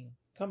king,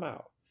 Come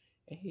out.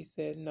 And he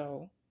said,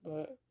 No,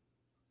 but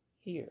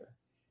here.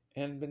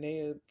 And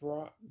Benaiah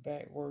brought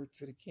back word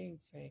to the king,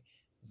 saying,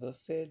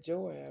 Thus said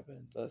Joab,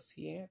 and thus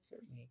he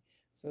answered me.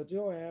 So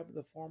Joab,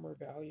 the former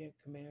valiant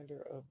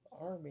commander of the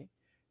army,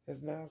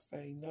 is now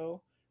saying,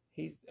 No,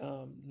 he's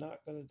not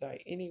going to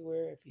die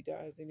anywhere. If he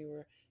dies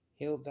anywhere,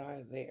 he'll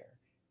die there,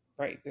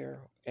 right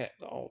there at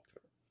the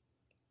altar.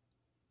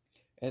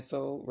 And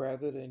so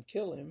rather than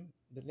kill him,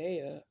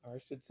 Benaiah, or I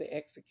should say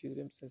execute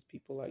him, since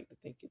people like to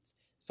think it's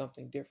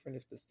something different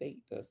if the state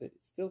does it.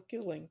 It's still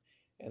killing,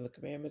 and the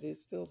commandment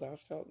is still, thou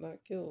shalt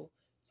not kill.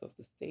 So if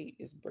the state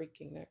is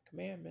breaking that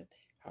commandment,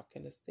 how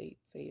can the state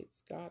say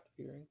it's God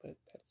fearing? But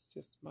that's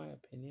just my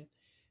opinion.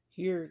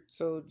 Here,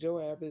 so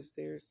Joab is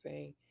there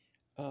saying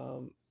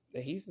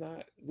that he's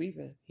not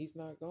leaving, he's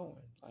not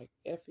going. Like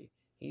Effie,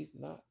 he's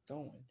not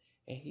going.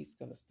 And he's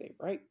going to stay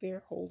right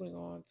there holding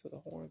on to the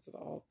horns of the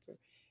altar.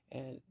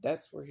 And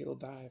that's where he'll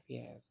die if he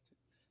has to.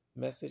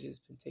 Message has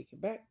been taken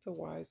back to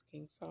wise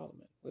King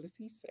Solomon. What does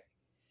he say?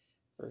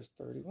 Verse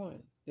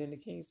 31. Then the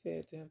king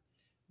said to him,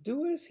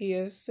 do as he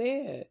has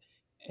said,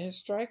 and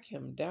strike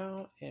him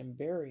down and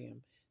bury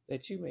him,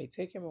 that you may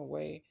take him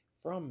away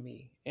from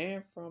me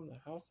and from the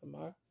house of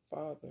my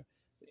father,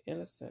 the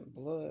innocent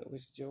blood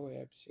which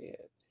Joab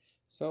shed.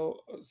 So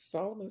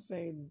Solomon's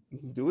saying,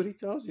 do what he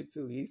tells you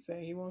to. He's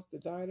saying he wants to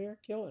die there,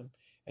 kill him.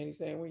 And he's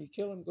saying, when you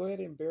kill him, go ahead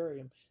and bury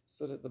him,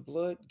 so that the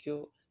blood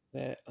guilt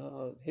that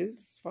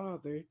his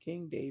father,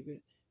 King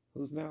David,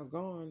 who's now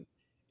gone,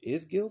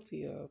 is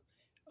guilty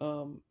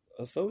of,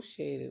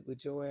 associated with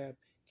Joab,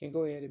 can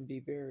go ahead and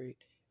be buried,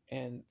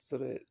 and so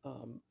that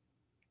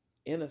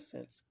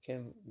innocence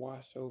can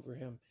wash over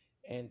him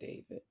and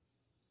David.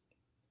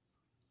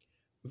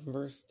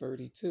 Verse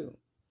 32.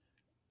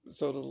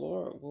 So the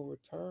Lord will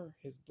return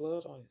his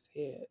blood on his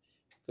head,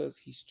 because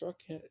he struck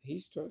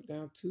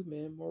down two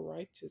men more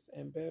righteous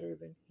and better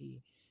than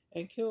he,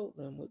 and killed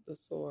them with the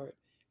sword,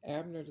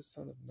 Abner the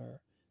son of Ner,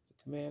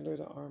 the commander of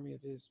the army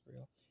of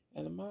Israel,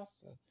 and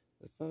Amasa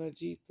the son of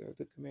Jether,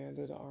 the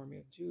commander of the army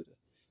of Judah,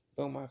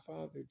 though my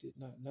father did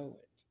not know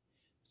it.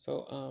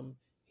 So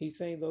he's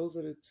saying those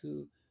are the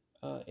two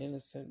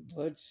innocent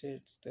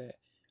bloodsheds that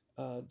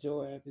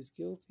Joab is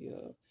guilty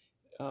of.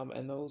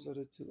 And those are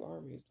the two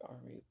armies, the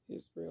army of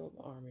Israel,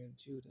 the army of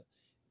Judah,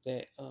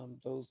 that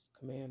those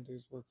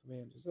commanders were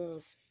commanders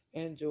of.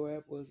 And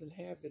Joab wasn't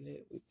having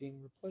it with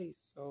being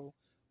replaced, so,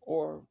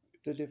 or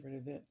the different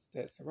events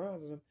that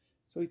surrounded him,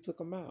 so he took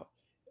them out.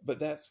 But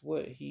that's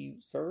what he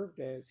served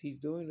as. He's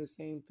doing the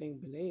same thing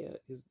Benaiah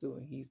is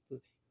doing. He's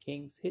the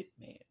king's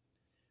hitman.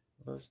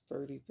 Verse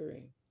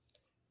 33.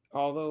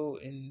 Although,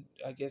 and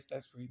I guess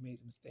that's where he made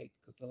a mistake,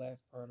 because the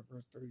last part of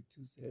verse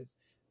 32 says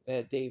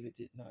that David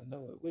did not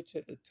know it, which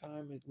at the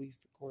time, at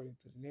least according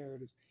to the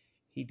narratives,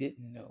 he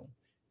didn't know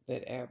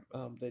that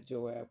that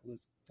Joab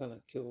was gonna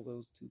kill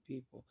those two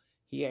people.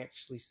 He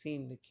actually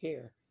seemed to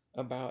care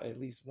about at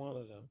least one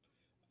of them.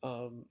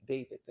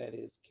 David, that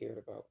is, cared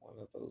about one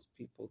of those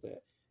people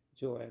that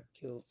Joab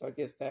killed. So I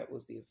guess that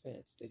was the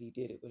offense, that he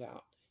did it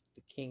without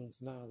the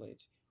king's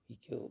knowledge. He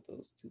killed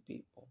those two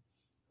people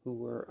who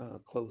were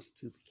close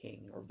to the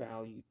king or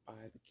valued by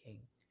the king.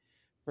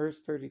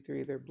 Verse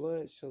 33. Their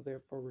blood shall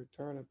therefore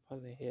return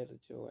upon the head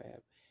of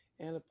Joab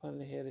and upon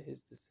the head of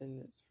his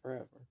descendants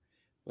forever.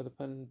 But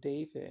upon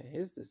David and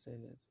his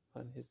descendants,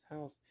 upon his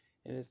house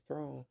and his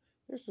throne,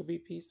 there shall be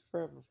peace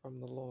forever from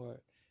the Lord.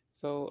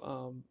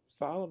 So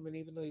Solomon,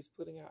 even though he's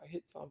putting out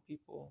hits on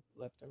people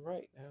left and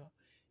right now,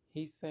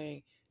 he's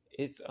saying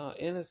it's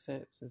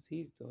innocent since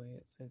he's doing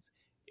it, since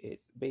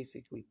it's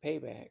basically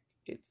payback.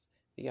 It's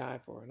the eye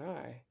for an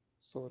eye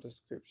sort of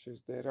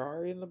scriptures that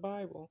are in the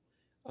Bible,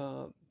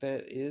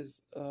 that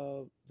is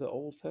the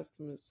Old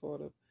Testament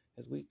sort of,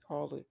 as we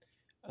call it,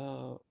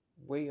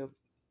 way of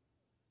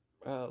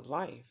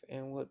life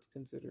and what's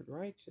considered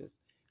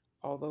righteous,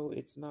 although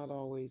it's not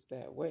always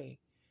that way.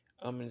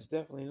 And it's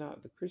definitely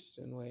not the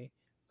Christian way.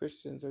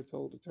 Christians are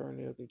told to turn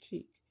the other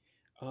cheek.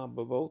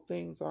 But both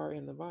things are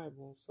in the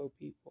Bible, so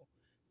people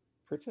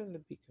pretend to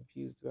be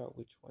confused about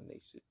which one they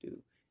should do.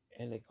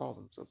 And they call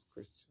themselves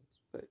Christians,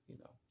 but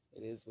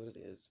it is what it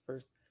is.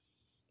 Verse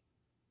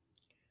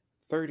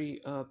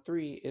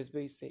 33 is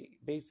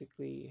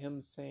basically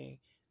him saying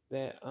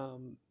that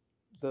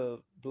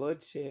the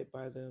bloodshed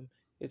by them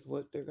is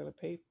what they're going to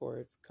pay for.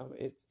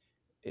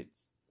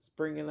 It's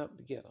springing up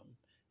to get them.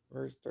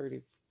 Verse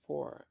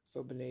 34.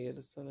 So Benaiah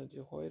the son of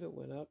Jehoiada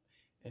went up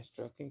and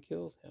struck and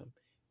killed him,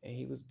 and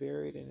he was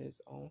buried in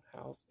his own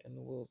house in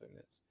the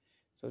wilderness.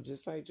 So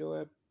just like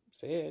Joab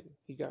said,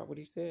 he got what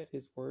he said.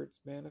 His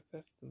words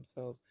manifest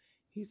themselves.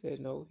 He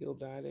said no, he'll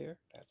die there.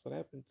 That's what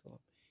happened to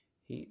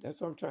him. That's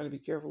why I'm trying to be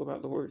careful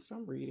about the words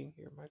I'm reading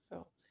here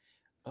myself.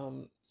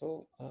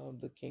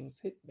 The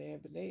king's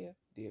hitman Benaiah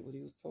did what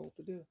he was told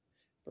to do.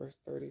 Verse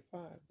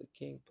 35. The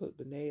king put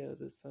Benaiah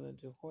the son of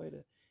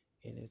Jehoiada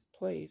in his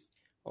place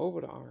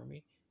over the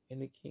army,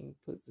 and the king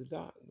put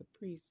Zadok the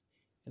priest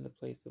in the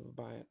place of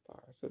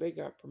Abiathar. So they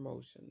got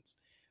promotions.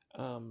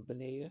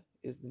 Benaiah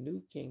is the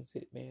new king's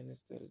hitman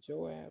instead of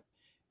Joab,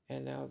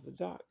 and now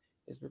Zadok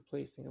is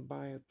replacing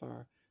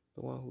Abiathar,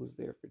 the one who was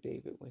there for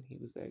David when he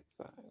was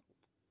exiled.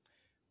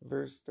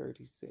 Verse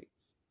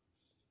 36.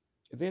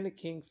 Then the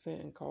king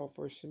sent and called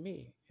for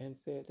Shimei and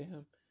said to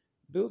him,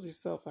 build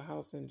yourself a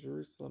house in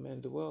Jerusalem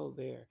and dwell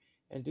there,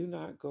 and do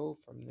not go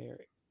from there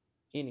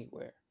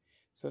anywhere.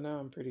 So now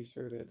I'm pretty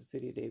sure that the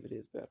city of David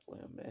is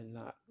Bethlehem and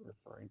not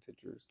referring to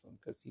Jerusalem,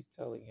 because he's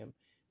telling him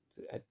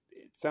It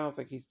sounds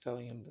like he's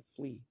telling him to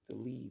flee, to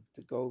leave,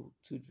 to go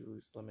to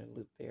Jerusalem and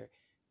live there,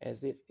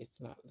 as if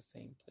it's not the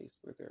same place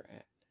where they're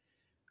at.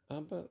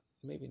 But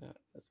maybe not.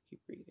 Let's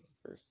keep reading.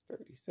 Verse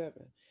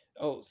 37.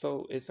 Oh,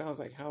 so it sounds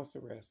like house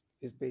arrest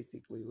is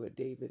basically what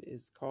David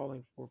is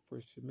calling for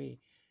Shimei,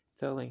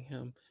 telling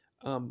him.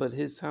 But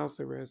his house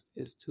arrest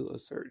is to a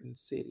certain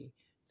city,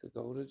 to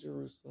go to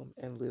Jerusalem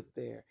and live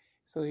there.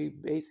 So he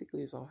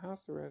basically is on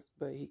house arrest,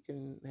 but he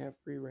can have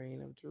free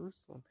reign of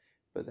Jerusalem.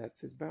 But that's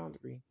his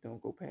boundary.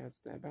 Don't go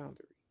past that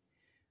boundary.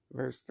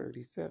 Verse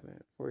 37.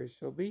 For it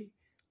shall be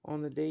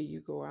on the day you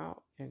go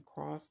out and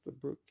cross the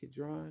brook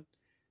Kidron,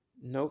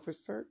 know for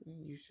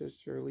certain you shall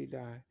surely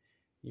die.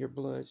 Your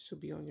blood shall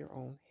be on your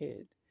own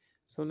head.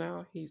 So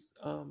now he's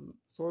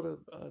sort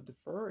of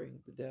deferring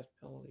the death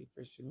penalty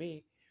for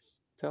Shimei,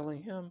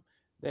 telling him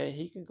that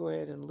he can go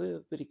ahead and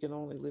live, but he can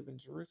only live in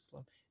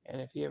Jerusalem. And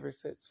if he ever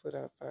sets foot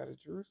outside of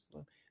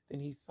Jerusalem, then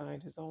he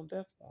signed his own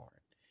death warrant.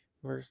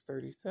 Verse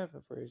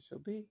 37, for it shall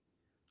be.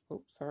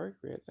 Oops, sorry,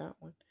 read that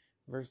one.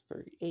 Verse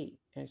 38,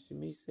 and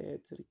Shimei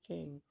said to the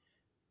king,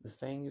 the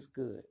saying is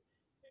good.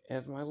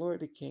 As my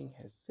lord the king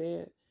has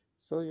said,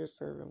 so your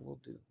servant will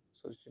do.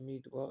 So Shimei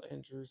dwelt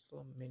in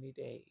Jerusalem many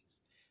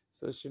days.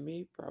 So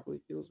Shimei probably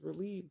feels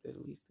relieved that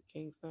at least the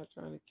king's not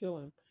trying to kill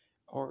him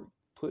or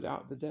put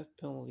out the death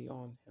penalty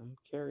on him,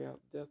 carry out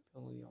the death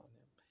penalty on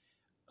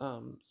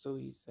him. So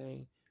he's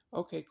saying,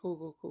 okay,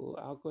 cool.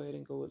 I'll go ahead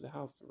and go with the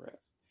house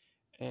arrest.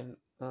 And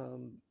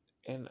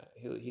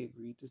he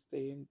agreed to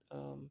stay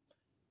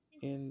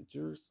in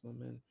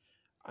Jerusalem. And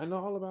I know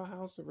all about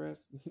house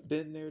arrest.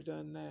 Been there,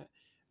 done that.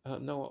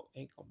 No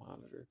ankle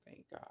monitor,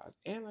 thank God.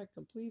 And I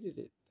completed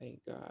it,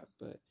 thank God.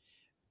 But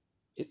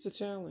it's a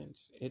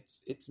challenge.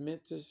 It's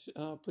meant to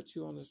put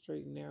you on the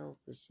straight and narrow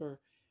for sure,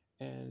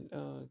 and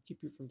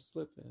keep you from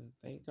slipping.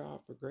 Thank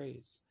God for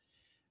grace.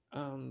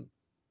 Um,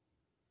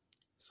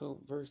 so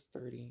verse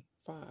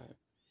 35.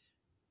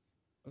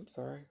 I'm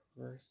sorry,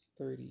 verse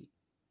 38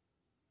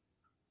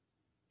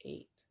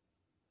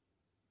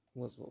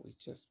 was what we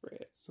just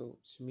read. So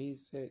Shimei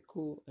said,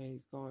 cool, and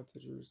he's gone to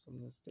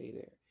Jerusalem to stay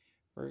there.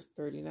 Verse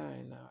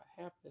 39, now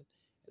it happened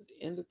at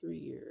the end of 3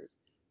 years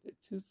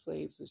that two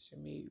slaves of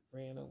Shimei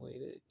ran away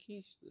to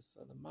Achish, the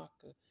son of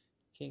Maacah,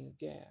 king of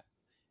Gath.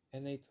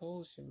 And they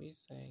told Shimei,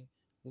 saying,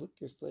 look,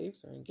 your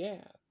slaves are in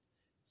Gath.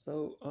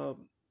 So,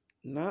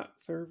 not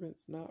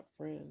servants, not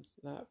friends,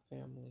 not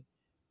family,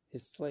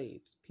 his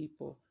slaves,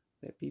 people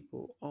that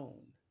people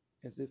own,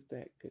 as if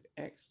that could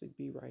actually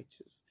be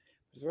righteous.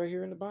 It's right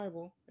here in the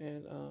Bible,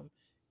 and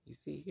you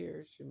see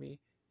here, Shimei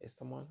is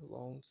someone who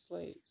owned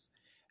slaves,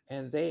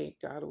 and they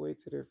got away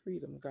to their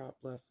freedom. God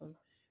bless them.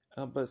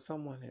 But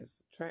someone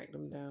has tracked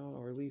them down,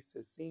 or at least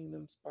has seen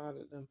them,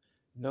 spotted them,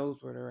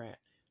 knows where they're at.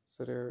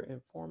 So they're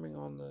informing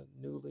on the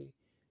newly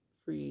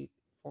freed,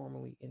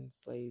 formerly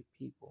enslaved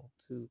people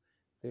to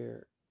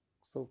their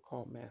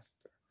so-called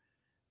master.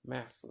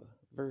 Massa.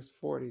 Verse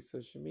 40.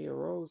 So Shimei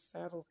arose,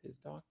 saddled his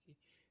donkey,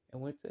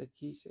 and went to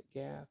Achish at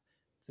Gath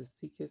to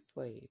seek his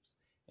slaves.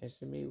 And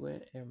Shimei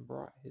went and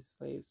brought his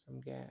slaves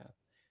from Gath.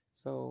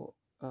 So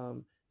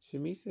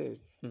Shimei said,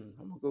 I'm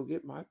going to go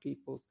get my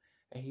peoples.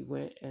 And he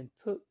went and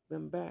took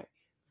them back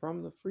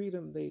from the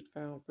freedom they'd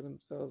found for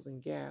themselves in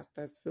Gath.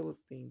 That's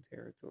Philistine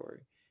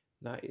territory,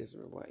 not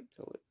Israelite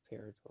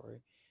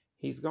territory.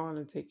 He's gone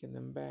and taken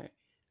them back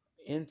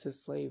into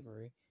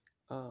slavery.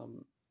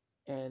 Um,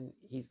 and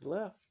he's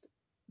left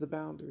the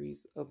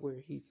boundaries of where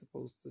he's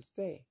supposed to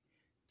stay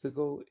to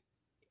go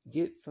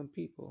get some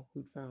people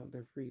who'd found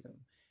their freedom.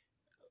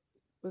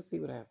 Let's see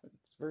what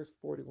happens. Verse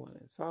 41.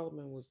 And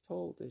Solomon was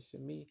told that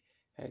Shimei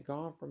had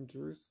gone from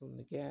Jerusalem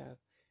to Gath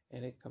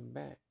and had come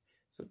back.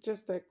 So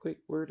just that quick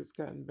word has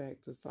gotten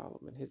back to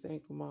Solomon. His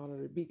ankle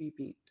monitor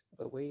beeped.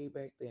 But way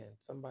back then,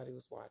 somebody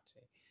was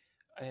watching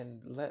and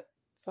let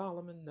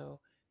Solomon know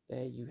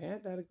that you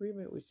had that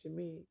agreement with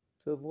Shimei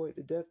to avoid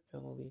the death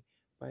penalty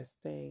by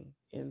staying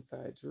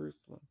inside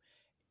Jerusalem.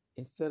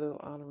 Instead of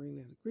honoring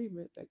that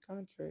agreement, that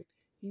contract,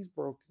 he's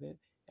broken it,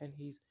 and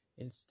he's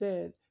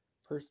instead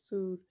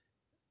pursued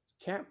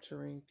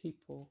capturing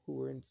people who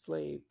were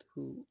enslaved,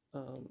 who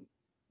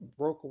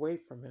broke away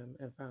from him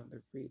and found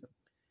their freedom.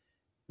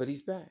 But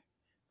he's back.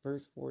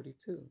 Verse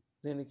 42.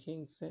 Then the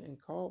king sent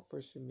and called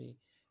for Shimei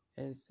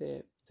and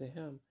said to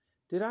him,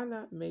 did I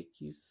not make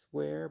you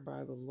swear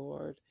by the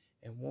Lord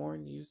and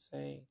warn you,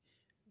 saying,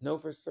 know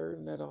for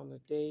certain that on the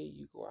day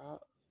you go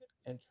out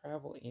and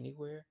travel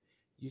anywhere,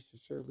 you shall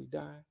surely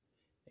die?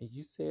 And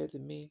you said to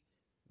me,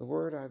 the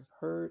word I've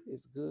heard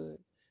is good.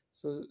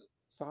 So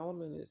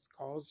Solomon has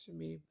called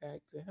Shimei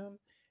back to him,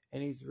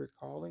 and he's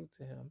recalling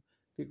to him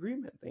the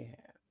agreement they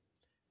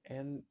had,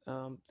 and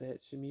that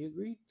Shimei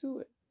agreed to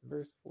it.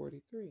 Verse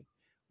 43.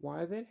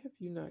 Why then have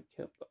you not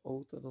kept the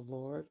oath of the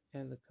Lord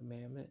and the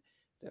commandment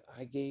that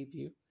I gave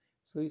you?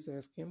 So he's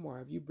asking him, why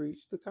have you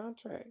breached the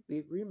contract, the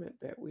agreement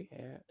that we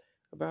had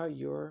about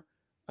your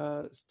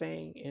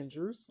staying in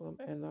Jerusalem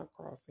and not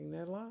crossing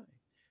that line?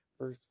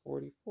 Verse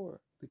 44.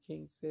 The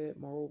king said,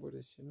 moreover,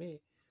 to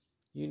Shimei,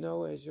 you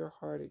know, as your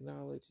heart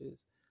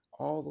acknowledges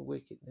all the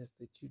wickedness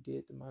that you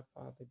did to my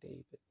father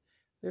David.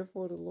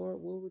 Therefore, the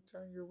Lord will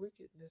return your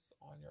wickedness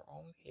on your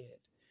own head.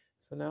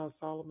 So now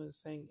Solomon is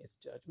saying it's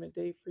judgment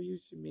day for you,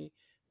 Shimi.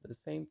 The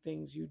same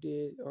things you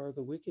did, or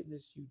the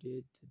wickedness you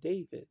did to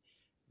David,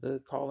 the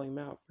calling him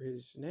out for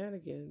his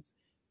shenanigans,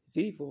 his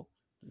evil,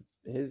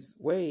 his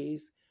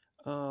ways,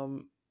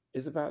 um,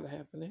 is about to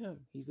happen to him.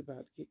 He's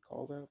about to get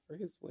called out for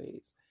his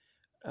ways,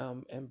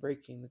 and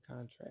breaking the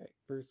contract.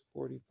 Verse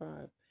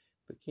 45.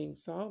 But King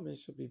Solomon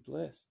shall be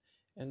blessed,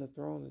 and the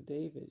throne of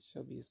David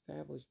shall be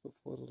established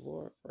before the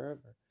Lord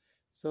forever.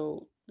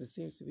 So there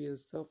seems to be a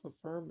self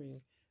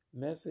affirming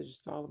message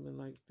Solomon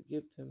likes to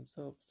give to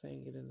himself,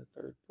 saying it in the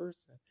third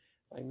person.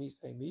 Like me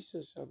saying,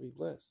 Misha shall be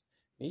blessed,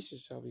 Misha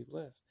shall be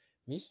blessed,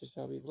 Misha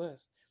shall be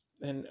blessed.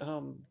 And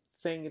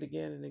saying it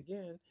again and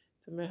again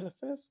to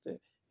manifest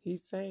it.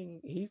 He's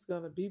saying he's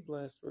going to be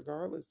blessed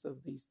regardless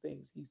of these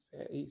things he's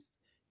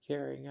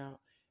carrying out,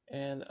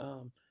 and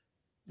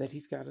that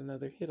he's got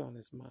another hit on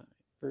his mind.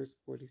 Verse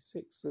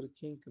 46. So the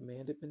king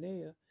commanded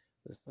Benaiah,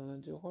 the son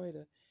of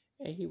Jehoiada,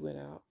 and he went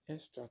out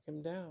and struck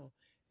him down,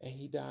 and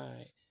he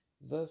died.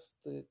 Thus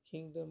the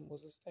kingdom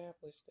was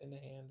established in the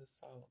hand of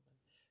Solomon.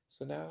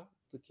 So now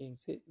the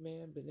king's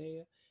hitman,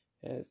 Benaiah,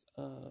 has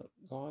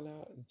gone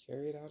out and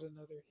carried out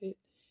another hit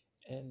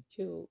and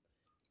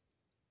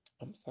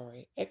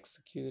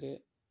executed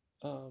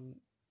um,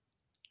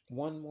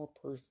 one more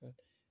person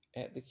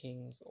at the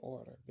king's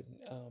order.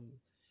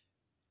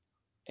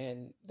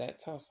 And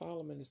that's how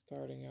Solomon is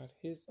starting out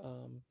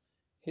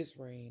his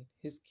reign,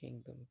 his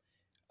kingdom,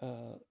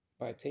 uh,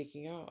 by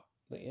taking out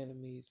the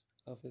enemies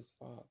of his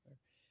father.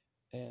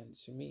 And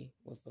Shemi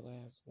was the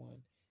last one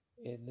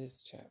in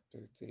this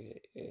chapter to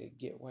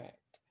get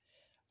whacked.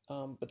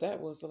 But that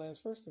was the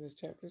last verse in this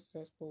chapter, so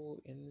that's where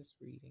we'll end this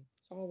reading.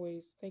 As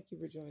always, thank you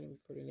for joining me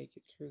for the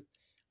Naked Truth.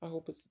 I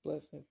hope it's a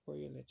blessing for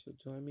you and that you'll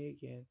join me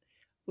again.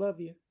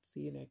 Love you.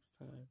 See you next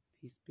time.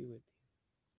 Peace be with you.